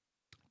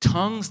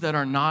 tongues that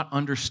are not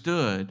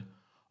understood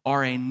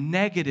are a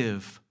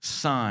negative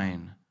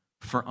sign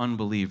for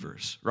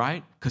unbelievers,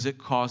 right? Because it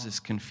causes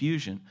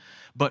confusion.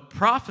 But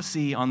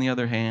prophecy, on the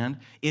other hand,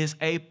 is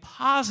a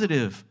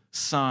positive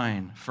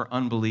sign for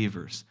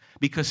unbelievers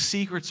because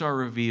secrets are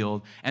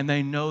revealed and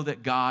they know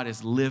that God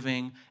is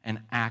living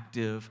and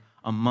active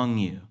among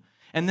you.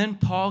 And then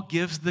Paul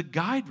gives the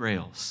guide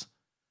rails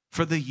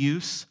for the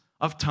use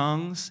of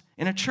tongues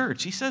in a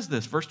church. He says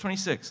this, verse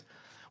 26.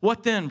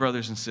 What then,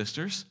 brothers and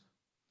sisters?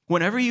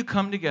 Whenever you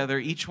come together,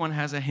 each one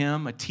has a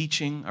hymn, a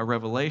teaching, a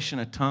revelation,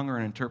 a tongue, or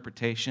an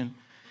interpretation.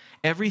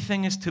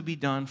 Everything is to be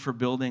done for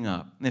building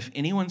up. And if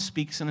anyone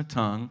speaks in a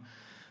tongue,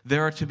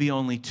 there are to be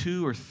only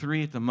 2 or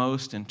 3 at the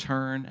most in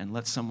turn, and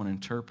let someone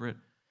interpret.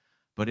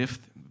 But if,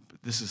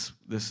 this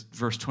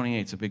verse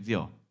 28 is a big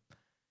deal.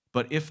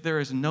 But if there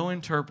is no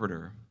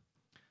interpreter,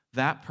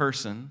 that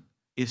person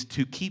is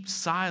to keep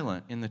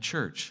silent in the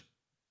church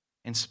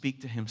and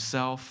speak to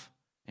himself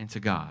and to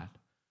God.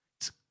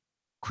 It's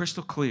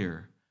crystal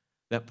clear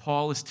that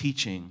Paul is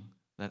teaching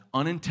that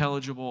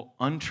unintelligible,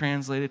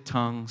 untranslated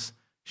tongues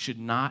should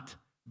not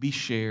be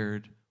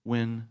shared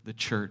when the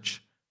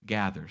church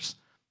gathers.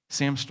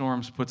 Sam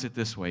Storms puts it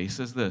this way. He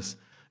says this,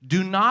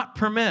 do not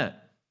permit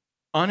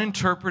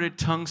uninterpreted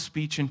tongue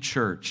speech in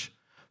church,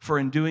 for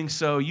in doing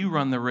so, you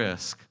run the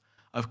risk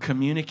of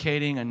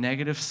communicating a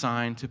negative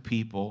sign to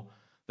people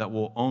that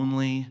will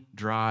only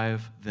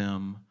drive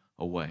them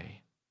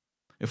away.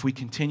 If we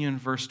continue in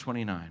verse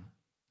 29,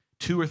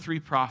 2 or 3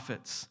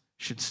 prophets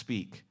should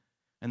speak,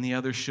 and the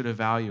others should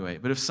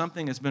evaluate. But if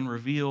something has been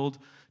revealed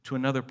to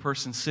another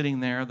person sitting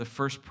there, the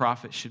first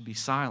prophet should be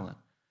silent.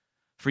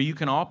 For you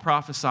can all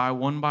prophesy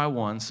one by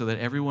one so that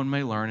everyone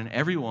may learn and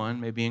everyone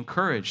may be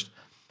encouraged.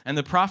 And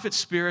the prophets'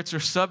 spirits are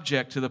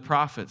subject to the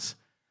prophets.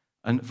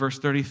 And verse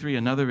 33,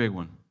 another big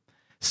one.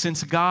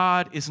 Since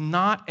God is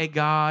not a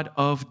God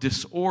of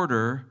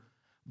disorder,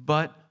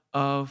 but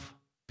of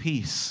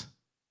peace.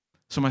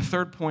 So my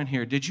third point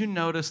here, did you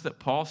notice that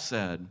Paul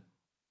said,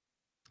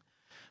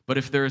 but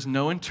if there is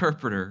no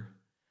interpreter,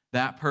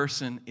 that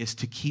person is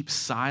to keep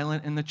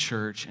silent in the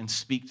church and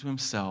speak to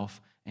himself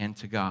and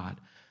to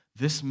God.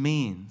 This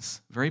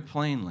means, very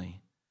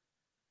plainly,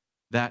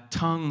 that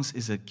tongues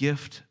is a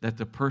gift that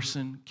the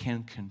person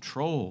can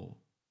control.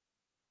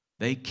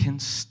 They can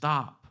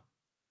stop.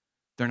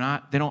 They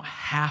don't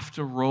have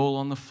to roll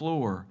on the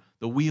floor.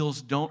 The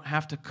wheels don't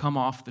have to come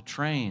off the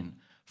train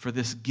for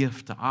this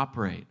gift to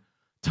operate.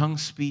 Tongue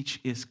speech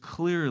is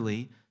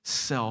clearly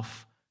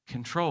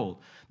self-controlled.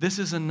 This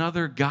is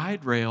another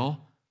guide rail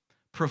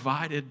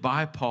provided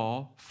by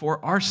Paul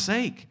for our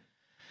sake.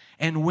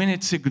 And when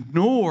it's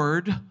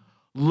ignored,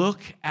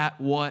 look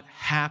at what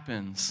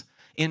happens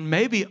in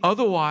maybe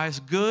otherwise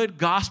good,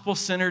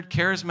 gospel-centered,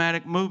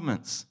 charismatic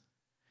movements.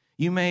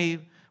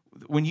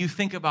 When you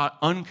think about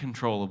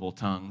uncontrollable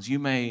tongues, you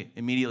may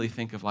immediately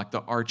think of like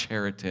the arch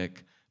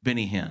heretic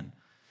Benny Hinn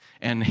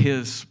and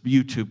his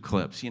YouTube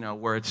clips,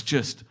 where it's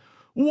just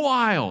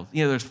wild.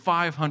 There's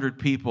 500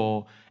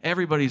 people,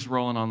 everybody's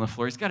rolling on the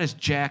floor. He's got his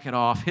jacket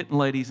off, hitting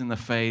ladies in the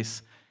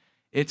face.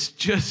 It's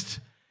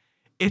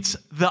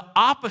the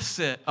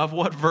opposite of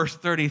what verse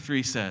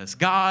 33 says.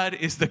 God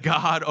is the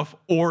God of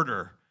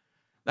order.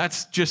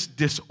 That's just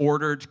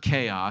disordered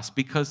chaos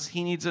because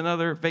he needs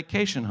another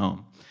vacation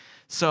home.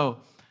 So,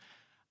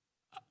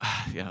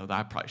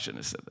 I probably shouldn't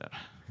have said that.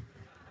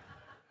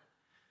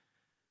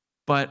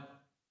 But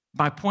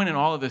my point in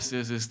all of this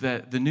is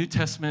that the New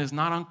Testament is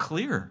not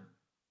unclear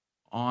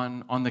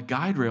on the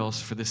guide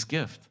rails for this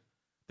gift,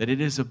 that it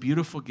is a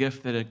beautiful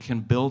gift that it can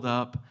build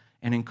up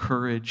and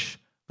encourage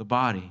the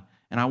body.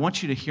 And I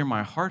want you to hear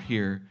my heart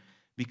here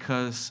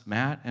because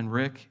Matt and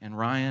Rick and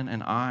Ryan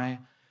and I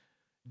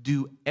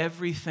do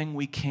everything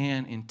we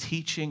can in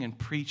teaching and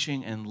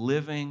preaching and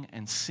living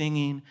and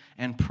singing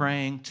and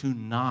praying to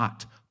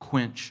not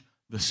quench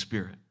the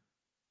Spirit.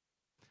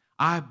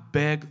 I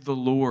beg the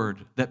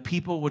Lord that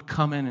people would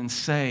come in and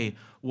say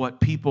what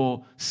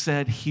people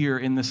said here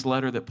in this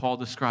letter that Paul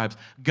describes.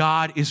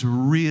 God is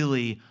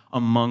really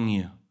among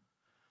you.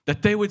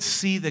 That they would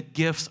see the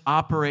gifts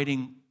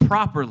operating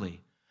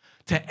properly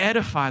to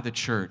edify the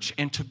church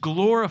and to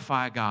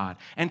glorify God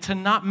and to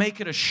not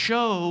make it a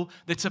show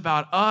that's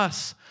about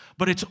us,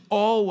 but it's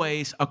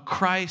always a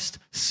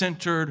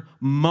Christ-centered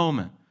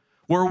moment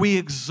where we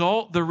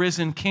exalt the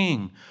risen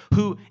King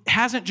who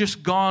hasn't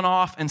just gone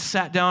off and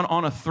sat down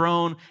on a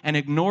throne and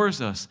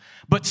ignores us,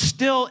 but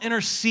still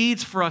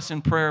intercedes for us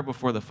in prayer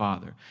before the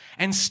Father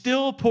and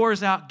still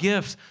pours out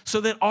gifts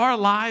so that our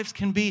lives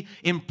can be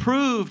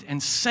improved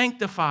and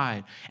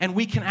sanctified and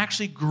we can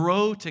actually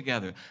grow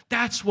together.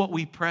 That's what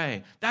we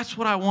pray. That's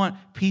what I want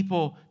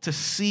people to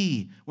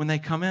see when they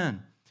come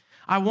in.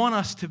 I want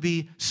us to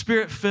be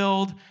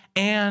Spirit-filled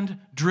and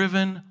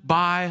driven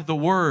by the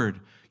Word.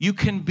 You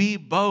can be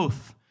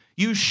both.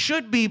 You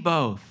should be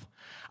both.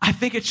 I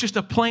think it's just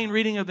a plain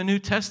reading of the New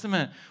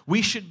Testament.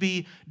 We should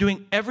be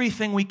doing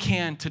everything we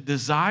can to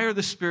desire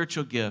the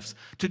spiritual gifts,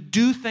 to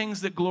do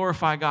things that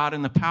glorify God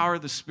in the power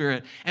of the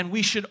Spirit, and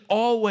we should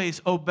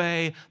always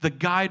obey the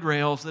guide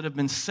rails that have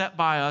been set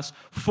by us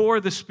for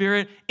the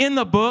Spirit in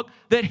the book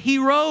that He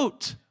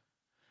wrote.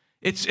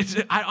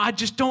 I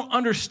just don't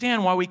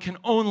understand why we can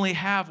only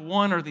have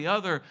one or the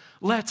other.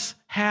 Let's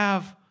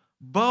have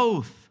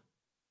both.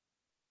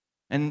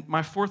 And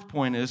my fourth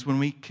point is when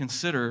we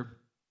consider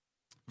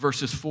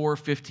verses 4,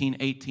 15,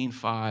 18,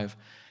 5,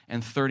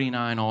 and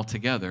 39 all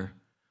together,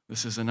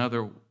 this is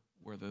another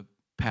where the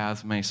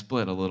paths may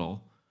split a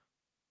little.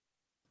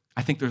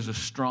 I think there's a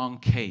strong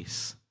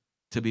case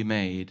to be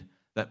made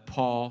that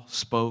Paul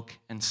spoke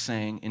and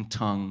sang in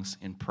tongues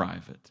in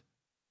private.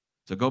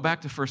 So go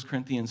back to 1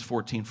 Corinthians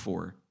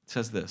 14:4. It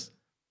says this: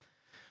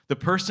 "The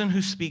person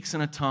who speaks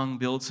in a tongue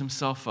builds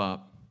himself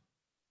up,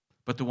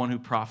 but the one who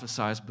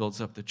prophesies builds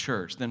up the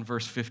church." Then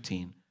verse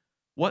 15,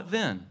 "What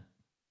then?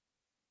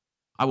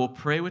 I will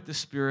pray with the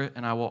Spirit,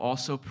 and I will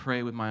also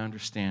pray with my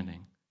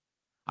understanding.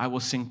 I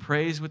will sing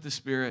praise with the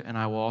Spirit, and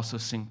I will also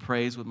sing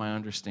praise with my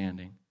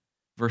understanding."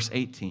 Verse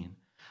 18,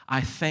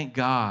 "I thank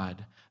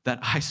God that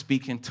I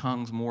speak in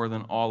tongues more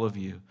than all of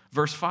you."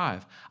 Verse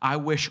 5, "I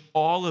wish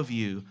all of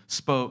you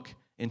spoke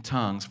in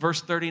tongues."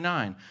 Verse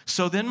 39,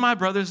 "So then, my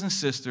brothers and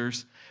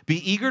sisters, be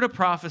eager to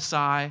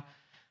prophesy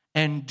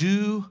and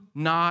do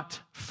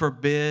not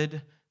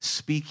forbid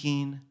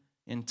speaking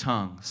in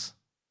tongues."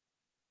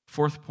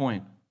 Fourth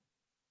point,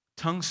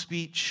 tongue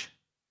speech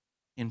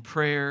in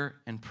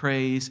prayer and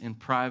praise in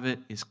private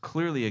is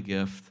clearly a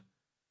gift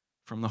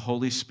from the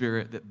Holy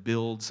Spirit that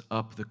builds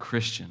up the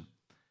Christian.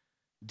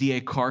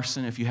 D.A.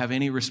 Carson, if you have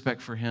any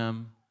respect for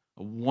him,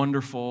 a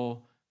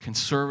wonderful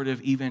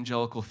conservative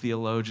evangelical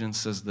theologian,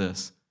 says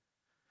this: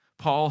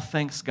 Paul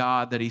thanks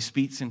God that he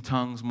speaks in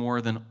tongues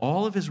more than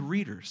all of his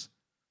readers.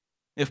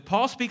 If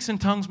Paul speaks in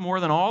tongues more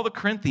than all the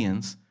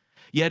Corinthians,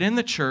 yet in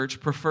the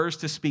church prefers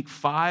to speak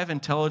 5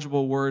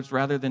 intelligible words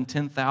rather than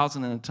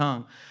 10,000 in a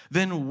tongue,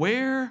 then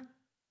where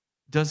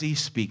does he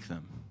speak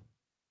them?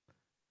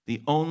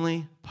 The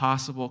only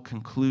possible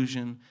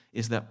conclusion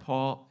is that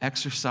Paul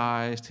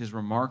exercised his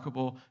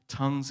remarkable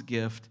tongues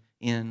gift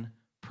in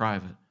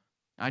private.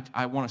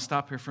 I want to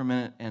stop here for a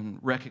minute and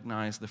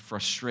recognize the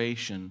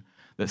frustration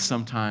that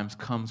sometimes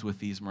comes with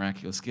these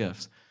miraculous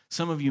gifts.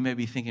 Some of you may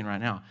be thinking right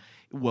now,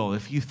 well,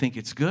 if you think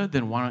it's good,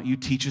 then why don't you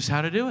teach us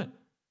how to do it?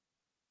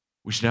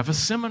 We should have a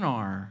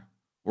seminar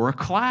or a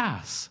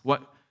class.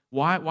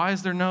 Why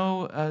is there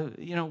no,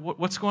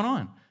 what's going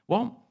on?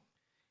 Well,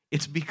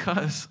 it's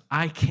because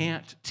I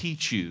can't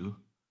teach you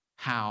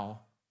how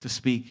to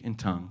speak in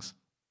tongues,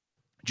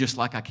 just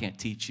like I can't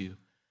teach you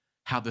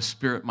how the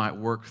Spirit might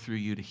work through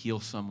you to heal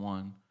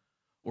someone,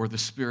 or the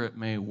Spirit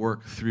may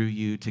work through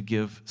you to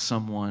give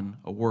someone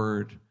a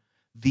word.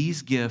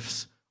 These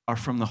gifts are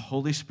from the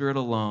Holy Spirit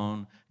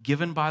alone,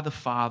 given by the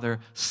Father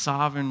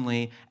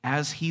sovereignly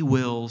as He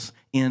wills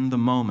in the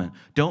moment.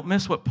 Don't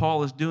miss what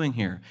Paul is doing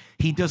here.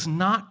 He does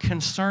not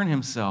concern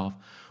himself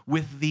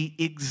with the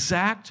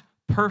exact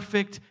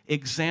perfect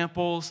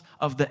examples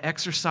of the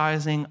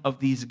exercising of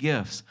these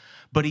gifts,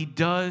 but he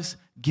does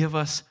give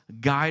us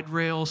guide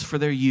rails for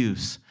their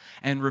use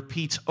and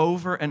repeats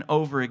over and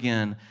over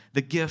again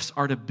the gifts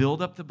are to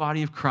build up the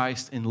body of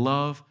Christ in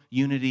love,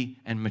 unity,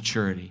 and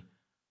maturity.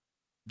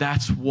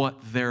 That's what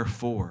they're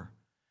for.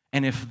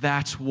 And if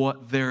that's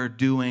what they're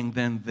doing,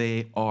 then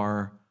they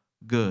are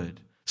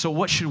good. So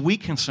what should we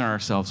concern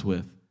ourselves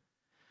with?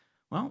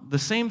 Well, the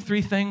same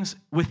 3 things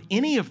with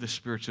any of the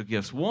spiritual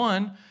gifts.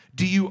 1,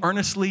 do you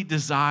earnestly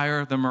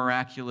desire the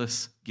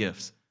miraculous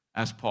gifts,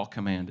 as Paul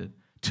commanded?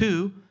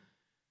 2,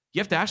 you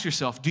have to ask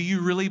yourself, do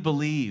you really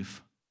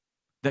believe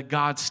that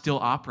God still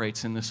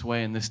operates in this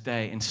way in this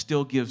day and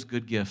still gives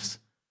good gifts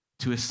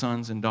to His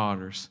sons and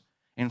daughters?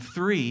 And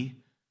 3,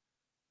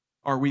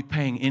 are we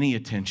paying any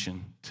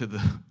attention to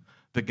the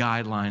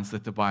guidelines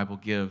that the Bible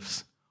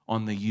gives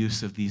on the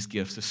use of these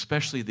gifts,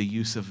 especially the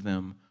use of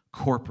them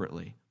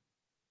corporately?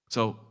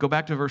 So go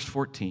back to verse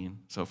 14.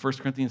 So 1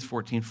 Corinthians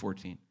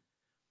 14:14.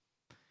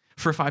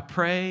 "For if I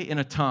pray in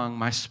a tongue,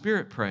 my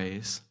spirit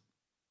prays,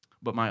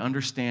 but my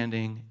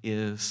understanding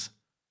is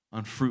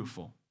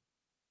unfruitful."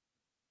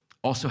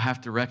 Also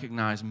have to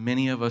recognize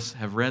many of us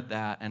have read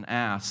that and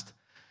asked,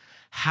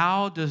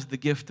 how does the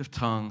gift of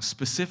tongues,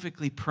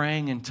 specifically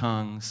praying in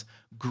tongues,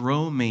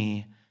 grow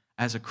me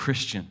as a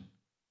Christian?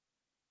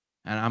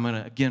 And I'm going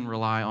to again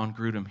rely on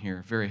Grudem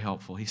here, very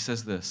helpful. He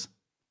says this: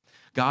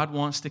 God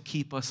wants to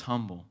keep us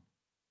humble,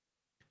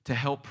 to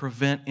help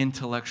prevent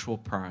intellectual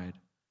pride.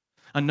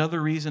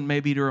 Another reason may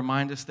be to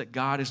remind us that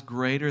God is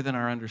greater than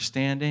our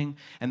understanding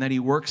and that He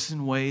works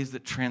in ways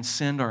that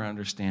transcend our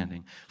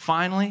understanding.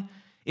 Finally,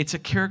 it's a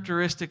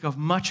characteristic of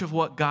much of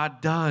what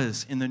God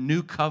does in the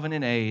new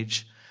covenant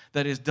age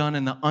that is done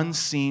in the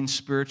unseen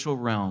spiritual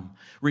realm.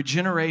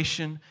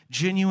 Regeneration,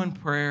 genuine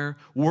prayer,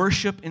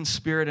 worship in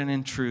spirit and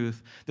in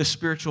truth, the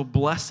spiritual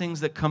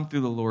blessings that come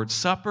through the Lord's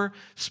Supper,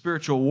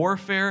 spiritual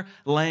warfare,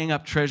 laying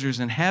up treasures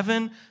in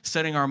heaven,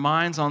 setting our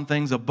minds on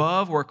things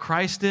above where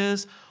Christ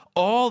is.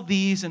 All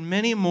these and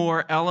many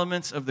more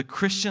elements of the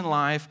Christian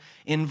life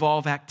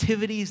involve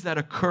activities that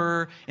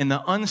occur in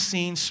the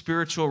unseen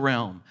spiritual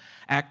realm,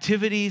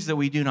 activities that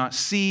we do not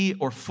see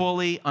or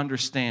fully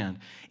understand.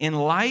 In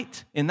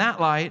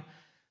that light,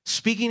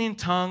 speaking in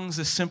tongues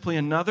is simply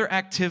another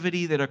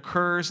activity that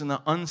occurs in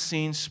the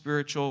unseen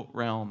spiritual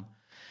realm.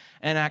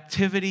 An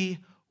activity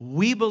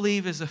we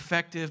believe is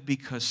effective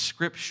because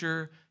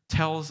Scripture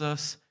tells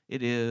us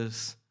it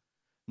is,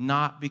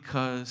 not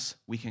because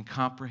we can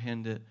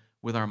comprehend it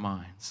with our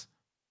minds.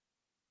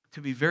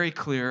 To be very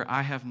clear,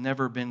 I have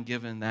never been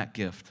given that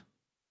gift.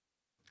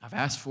 I've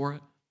asked for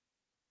it.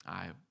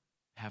 I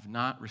have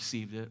not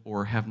received it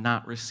or have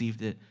not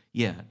received it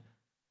yet.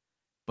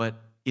 But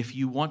if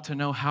you want to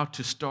know how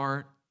to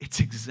start, it's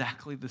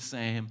exactly the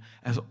same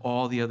as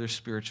all the other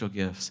spiritual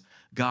gifts.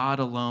 God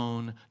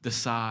alone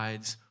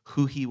decides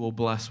who he will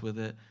bless with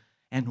it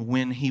and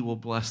when he will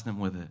bless them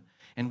with it.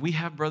 And we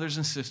have brothers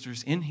and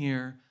sisters in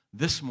here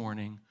this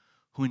morning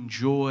who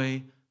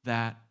enjoy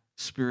that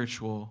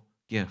spiritual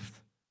gift.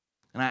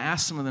 And I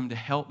asked some of them to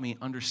help me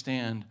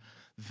understand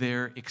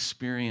their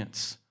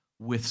experience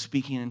with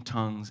speaking in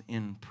tongues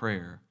in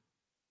prayer.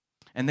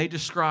 And they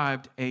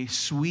described a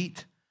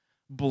sweet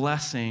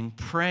blessing,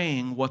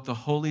 praying what the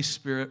Holy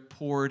Spirit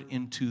poured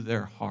into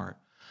their heart,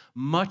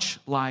 much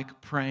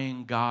like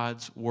praying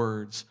God's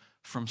words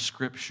from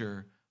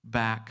Scripture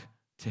back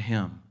to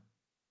him.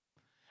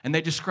 And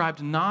they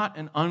described not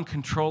an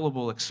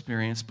uncontrollable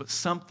experience, but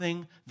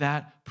something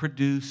that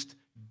produced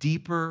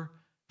deeper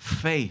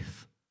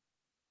faith,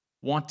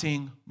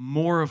 wanting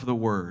more of the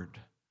word,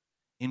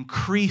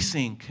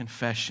 increasing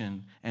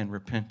confession and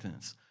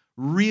repentance,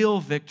 real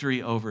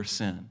victory over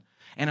sin,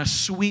 and a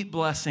sweet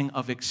blessing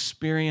of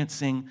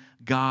experiencing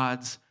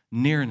God's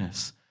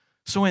nearness.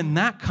 So in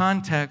that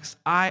context,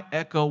 I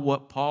echo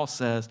what Paul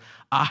says.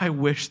 I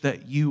wish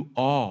that you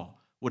all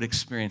would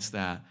experience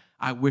that.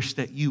 I wish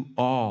that you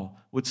all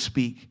would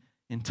speak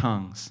in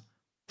tongues.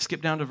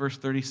 Skip down to verse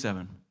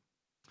 37.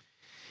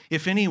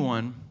 If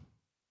anyone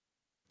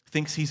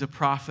thinks he's a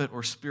prophet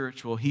or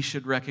spiritual, he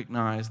should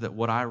recognize that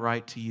what I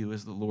write to you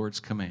is the Lord's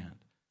command.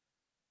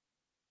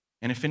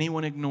 And if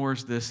anyone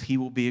ignores this, he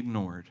will be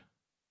ignored.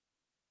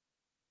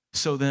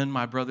 So then,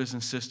 my brothers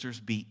and sisters,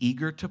 be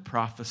eager to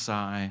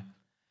prophesy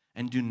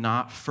and do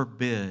not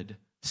forbid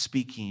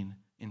speaking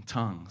in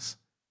tongues.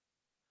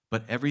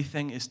 But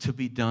everything is to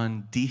be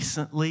done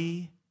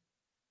decently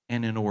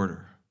and in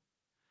order.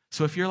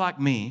 So if you're like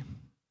me,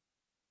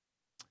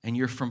 and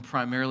you're from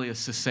primarily a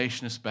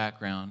cessationist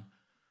background,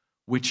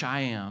 which I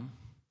am,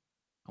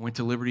 I went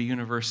to Liberty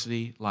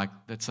University,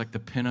 that's like the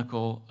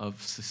pinnacle of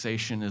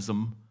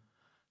cessationism.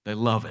 They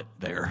love it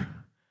there.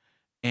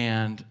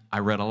 And I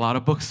read a lot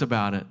of books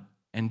about it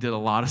and did a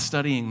lot of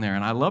studying there.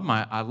 And I love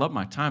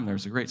my time there. It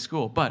was a great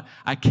school. But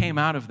I came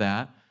out of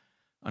that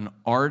an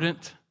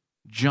ardent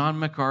John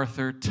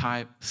MacArthur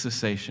type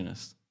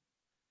cessationist.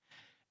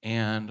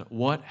 And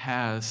what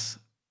has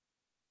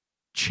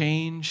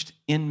changed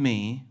in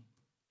me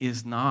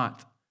is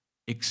not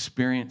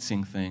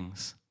experiencing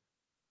things,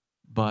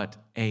 but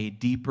a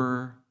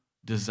deeper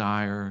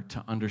desire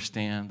to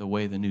understand the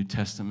way the New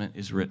Testament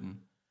is written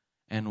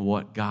and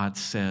what God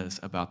says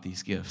about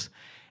these gifts.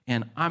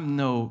 And I'm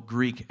no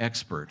Greek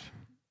expert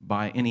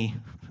by any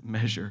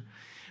measure,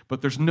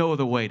 but there's no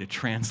other way to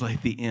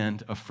translate the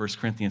end of 1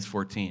 Corinthians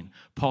 14.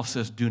 Paul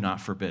says, do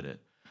not forbid it.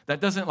 That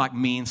doesn't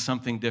mean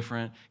something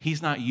different.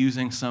 He's not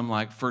using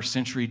some first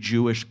century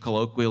Jewish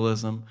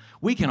colloquialism.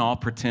 We can all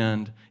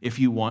pretend if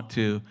you want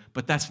to,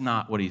 but that's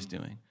not what he's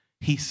doing.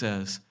 He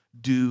says,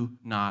 do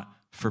not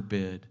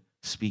forbid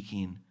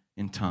speaking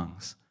in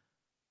tongues.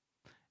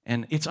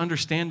 And it's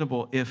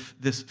understandable if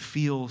this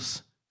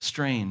feels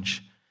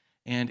strange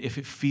and if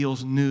it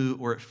feels new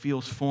or it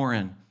feels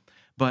foreign.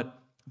 But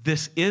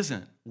this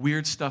isn't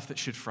weird stuff that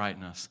should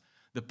frighten us.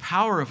 The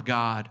power of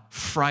God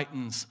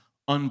frightens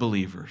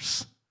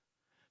unbelievers.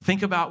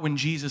 Think about when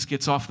Jesus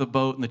gets off the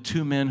boat and the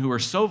two men who are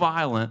so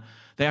violent,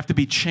 they have to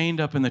be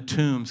chained up in the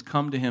tombs,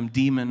 come to him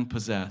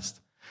demon-possessed.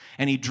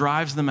 And he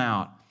drives them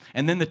out.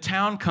 And then the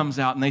town comes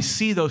out and they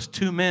see those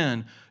two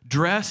men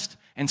dressed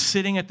and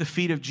sitting at the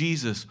feet of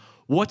Jesus.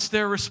 What's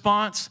their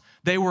response?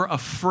 They were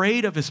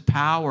afraid of his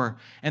power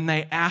and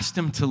they asked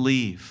him to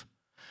leave.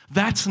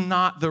 That's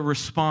not the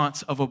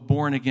response of a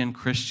born-again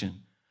Christian.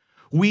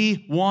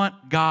 We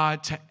want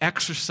God to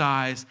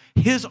exercise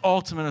his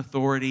ultimate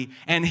authority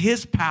and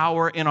his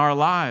power in our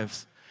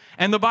lives.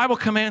 And the Bible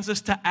commands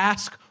us to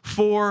ask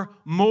for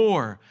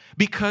more,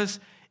 because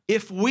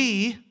if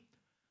we,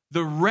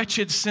 the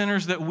wretched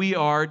sinners that we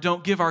are,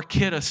 don't give our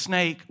kid a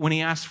snake when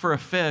he asks for a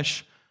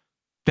fish,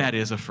 that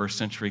is a first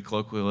century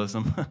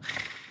colloquialism.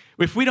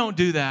 If we don't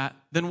do that,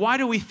 then why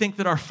do we think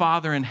that our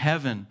Father in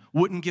heaven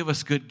wouldn't give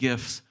us good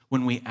gifts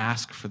when we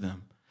ask for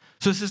them?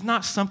 So this is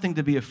not something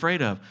to be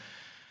afraid of.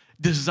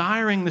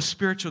 Desiring the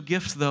spiritual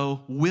gifts,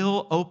 though,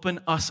 will open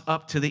us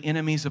up to the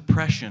enemy's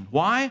oppression.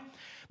 Why?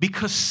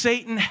 Because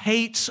Satan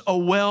hates a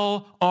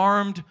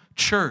well-armed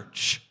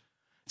church.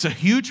 It's a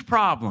huge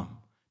problem.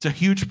 It's a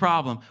huge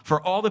problem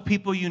for all the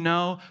people you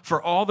know,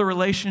 for all the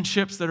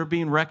relationships that are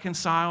being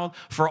reconciled,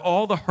 for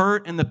all the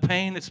hurt and the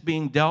pain that's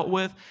being dealt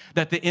with,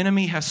 that the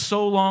enemy has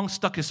so long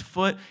stuck his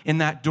foot in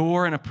that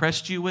door and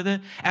oppressed you with it.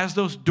 As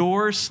those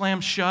doors slam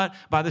shut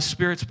by the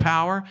Spirit's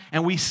power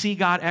and we see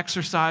God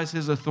exercise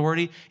his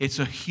authority, it's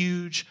a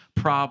huge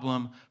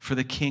problem for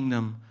the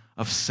kingdom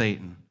of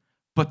Satan.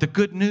 But the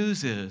good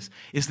news is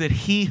that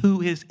he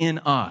who is in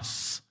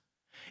us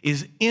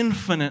is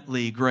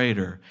infinitely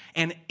greater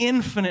and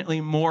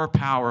infinitely more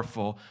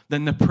powerful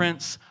than the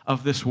prince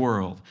of this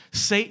world.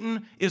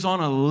 Satan is on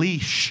a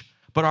leash,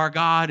 but our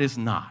God is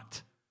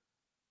not.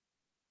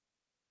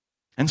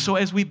 And so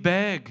as we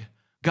beg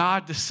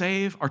God to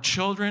save our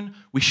children,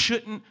 we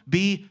shouldn't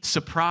be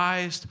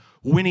surprised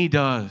when He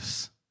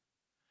does.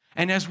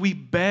 And as we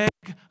beg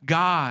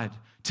God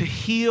to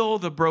heal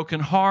the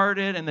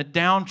brokenhearted and the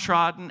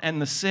downtrodden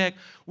and the sick,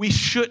 we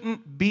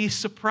shouldn't be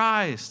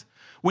surprised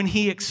when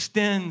He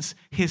extends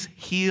His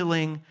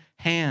healing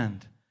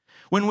hand.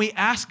 When we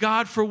ask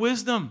God for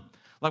wisdom,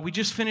 like we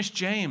just finished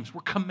James, we're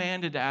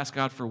commanded to ask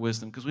God for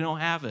wisdom because we don't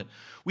have it.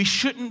 We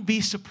shouldn't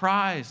be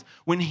surprised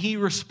when He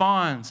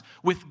responds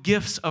with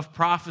gifts of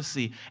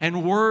prophecy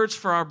and words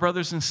for our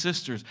brothers and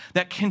sisters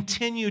that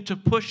continue to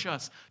push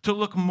us to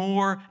look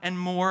more and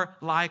more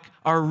like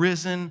our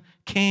risen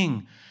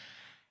King.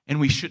 And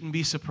we shouldn't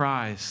be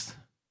surprised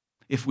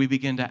if we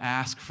begin to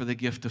ask for the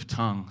gift of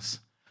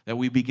tongues, that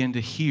we begin to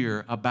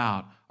hear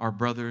about our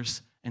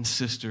brothers and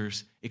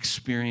sisters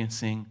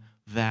experiencing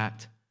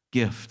that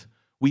gift.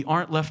 We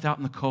aren't left out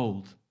in the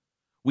cold.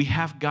 We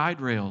have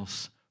guide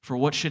rails for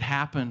what should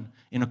happen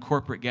in a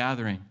corporate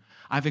gathering.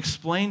 I've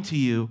explained to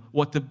you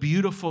what the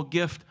beautiful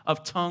gift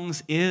of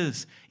tongues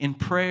is in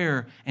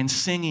prayer and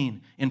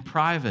singing in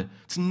private.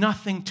 It's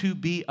nothing to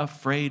be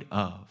afraid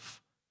of.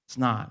 It's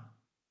not.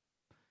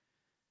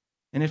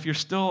 And if you're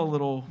still a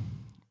little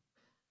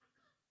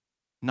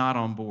not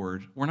on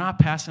board, we're not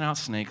passing out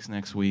snakes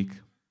next week.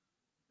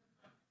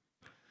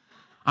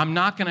 I'm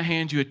not going to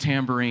hand you a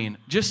tambourine.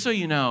 Just so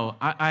you know,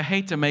 I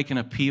hate to make an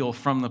appeal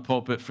from the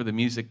pulpit for the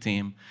music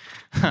team.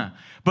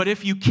 But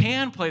if you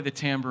can play the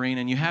tambourine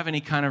and you have any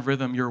kind of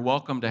rhythm, you're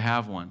welcome to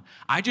have one.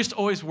 I just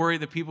always worry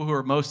the people who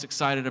are most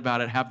excited about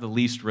it have the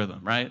least rhythm,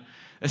 right?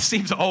 It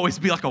seems to always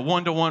be like a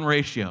 1-to-1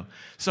 ratio.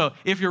 So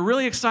if you're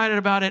really excited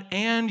about it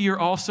and you're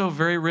also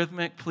very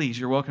rhythmic, please,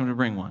 you're welcome to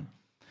bring one.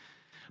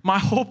 My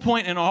whole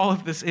point in all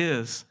of this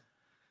is,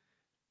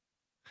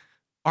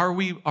 Are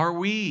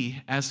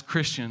we as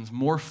Christians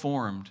more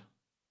formed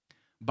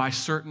by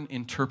certain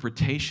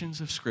interpretations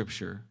of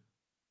Scripture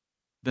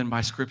than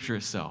by Scripture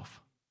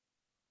itself?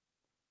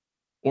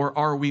 Or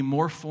are we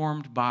more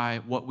formed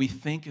by what we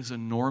think is a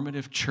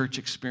normative church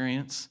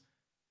experience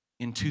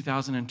in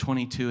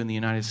 2022 in the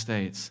United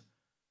States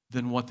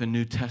than what the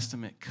New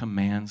Testament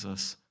commands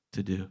us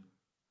to do?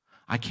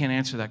 I can't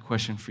answer that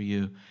question for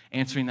you.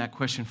 Answering that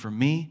question for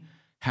me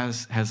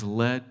has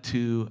led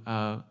to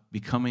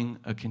becoming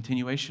a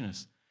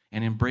continuationist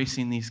and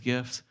embracing these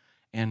gifts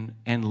and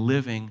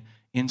living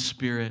in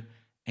spirit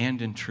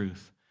and in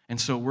truth. And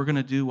so we're going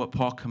to do what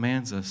Paul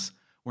commands us.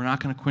 We're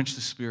not going to quench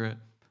the Spirit.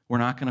 We're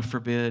not going to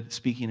forbid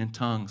speaking in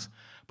tongues.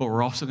 But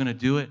we're also going to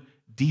do it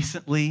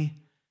decently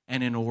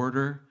and in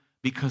order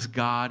because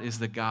God is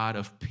the God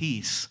of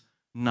peace,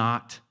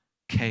 not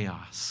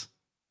chaos.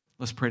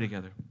 Let's pray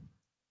together.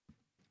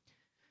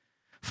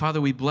 Father,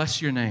 we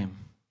bless your name.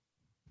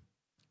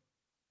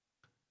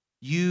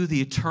 You,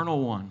 the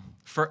eternal one,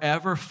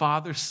 forever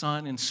Father,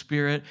 Son, and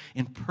Spirit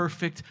in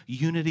perfect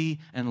unity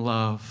and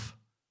love.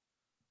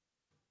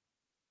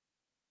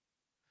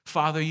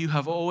 Father, you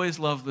have always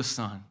loved the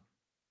Son.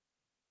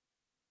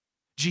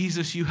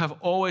 Jesus, you have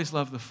always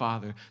loved the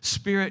Father.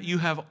 Spirit, you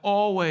have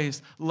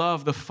always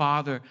loved the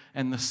Father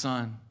and the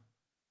Son.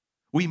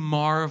 We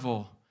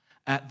marvel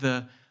at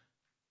the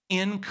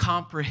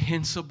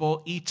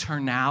incomprehensible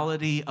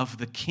eternality of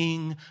the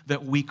King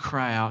that we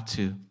cry out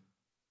to.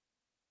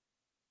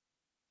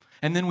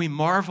 And then we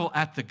marvel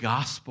at the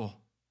gospel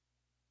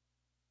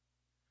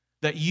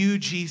that you,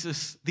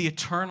 Jesus, the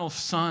eternal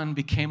Son,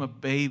 became a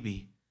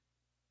baby,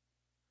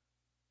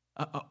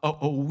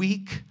 a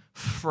weak,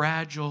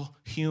 fragile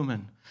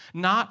human,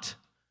 not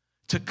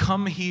to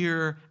come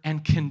here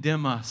and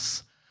condemn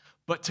us,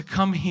 but to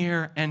come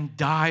here and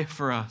die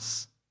for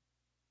us,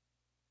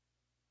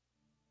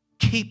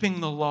 keeping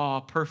the law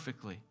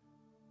perfectly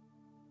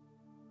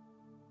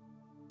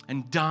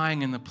and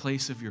dying in the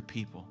place of your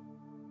people.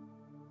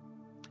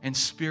 And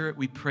Spirit,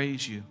 we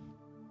praise you.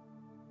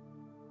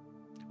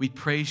 We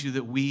praise you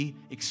that we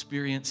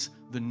experience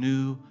the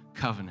new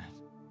covenant.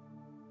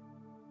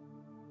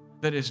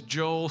 That as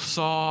Joel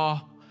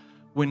saw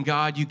when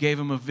God, you gave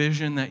him a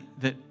vision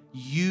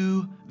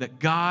that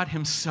God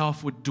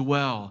himself would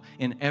dwell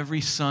in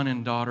every son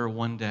and daughter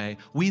one day.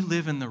 We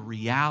live in the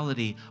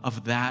reality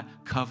of that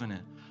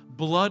covenant.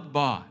 Blood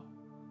bought,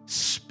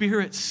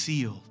 Spirit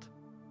sealed,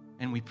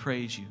 and we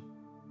praise you.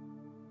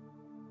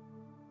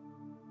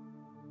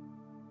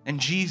 And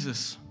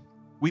Jesus,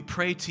 we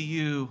pray to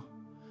you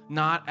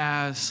not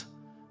as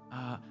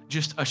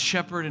just a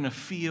shepherd in a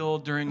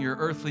field during your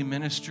earthly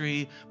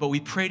ministry, but we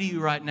pray to you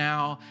right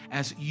now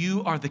as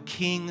you are the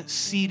King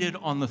seated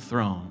on the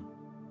throne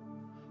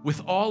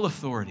with all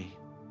authority,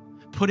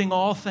 putting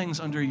all things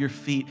under your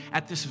feet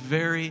at this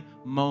very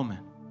moment,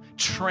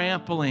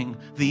 trampling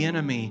the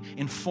enemy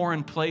in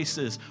foreign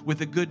places with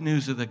the good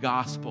news of the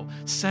gospel,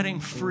 setting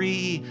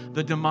free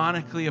the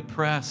demonically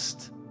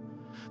oppressed,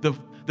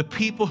 the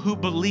people who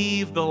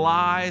believe the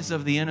lies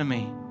of the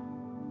enemy.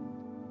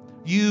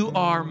 You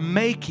are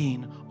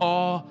making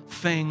all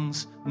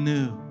things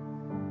new.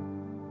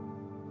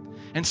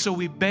 And so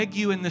we beg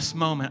you in this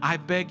moment, I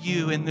beg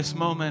you in this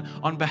moment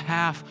on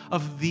behalf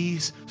of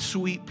these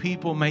sweet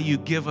people, may you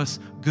give us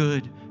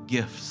good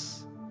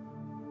gifts.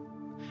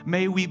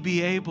 May we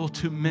be able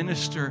to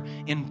minister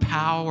in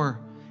power,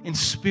 in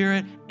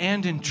spirit,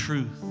 and in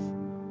truth,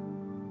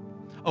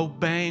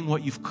 obeying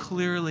what you've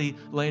clearly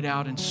laid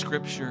out in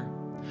Scripture,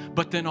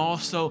 but then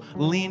also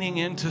leaning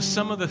into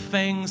some of the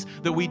things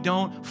that we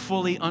don't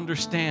fully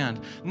understand.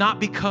 Not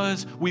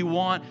because we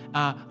want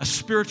a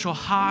spiritual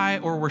high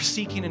or we're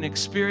seeking an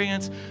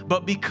experience,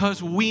 but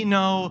because we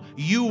know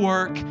you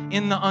work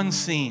in the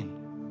unseen.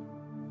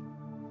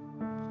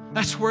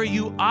 That's where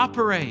you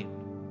operate.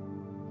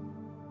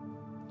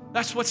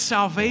 That's what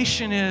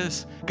salvation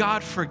is.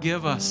 God,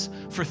 forgive us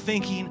for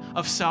thinking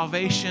of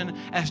salvation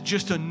as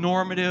just a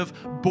normative,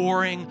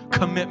 boring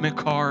commitment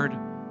card.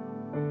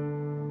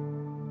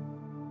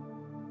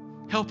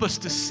 Help us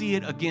to see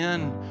it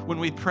again when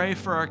we pray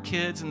for our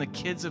kids and the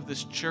kids of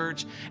this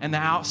church and the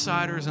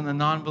outsiders and the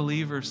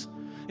non-believers.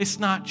 It's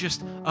not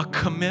just a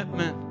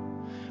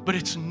commitment, but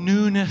it's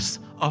newness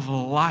of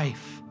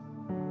life.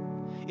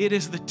 It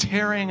is the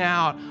tearing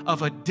out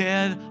of a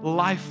dead,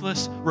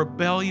 lifeless,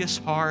 rebellious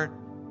heart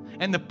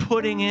and the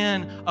putting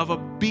in of a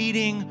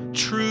beating,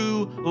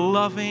 true,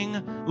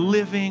 loving,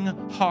 living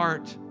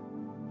heart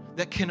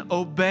that can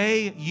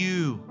obey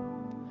you.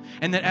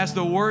 And that as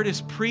the word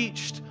is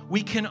preached,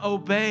 we can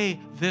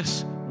obey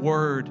this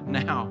word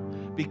now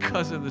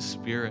because of the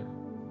Spirit.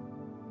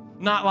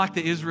 Not like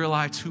the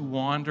Israelites who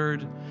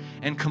wandered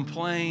and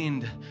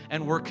complained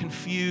and were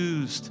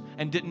confused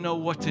and didn't know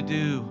what to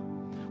do.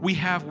 We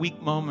have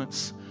weak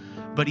moments,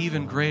 but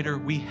even greater,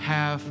 we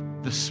have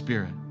the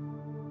Spirit.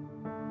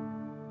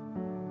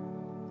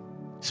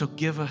 So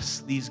give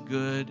us these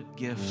good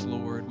gifts,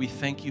 Lord. We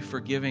thank you for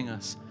giving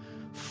us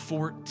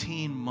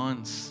 14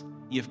 months.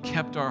 You've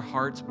kept our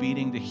hearts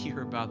beating to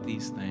hear about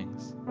these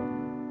things.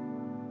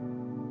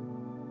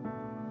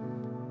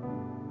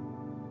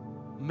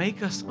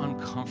 Make us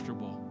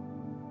uncomfortable.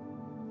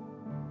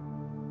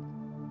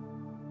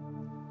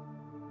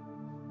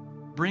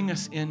 Bring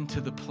us into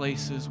the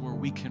places where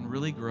we can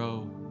really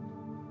grow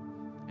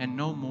and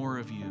know more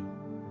of you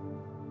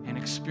and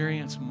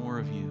experience more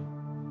of you.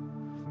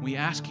 We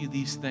ask you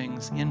these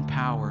things in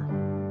power,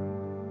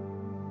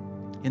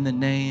 in the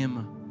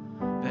name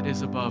that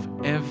is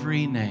above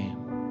every name.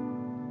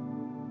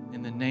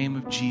 In the name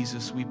of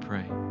Jesus we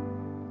pray.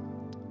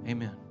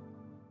 Amen.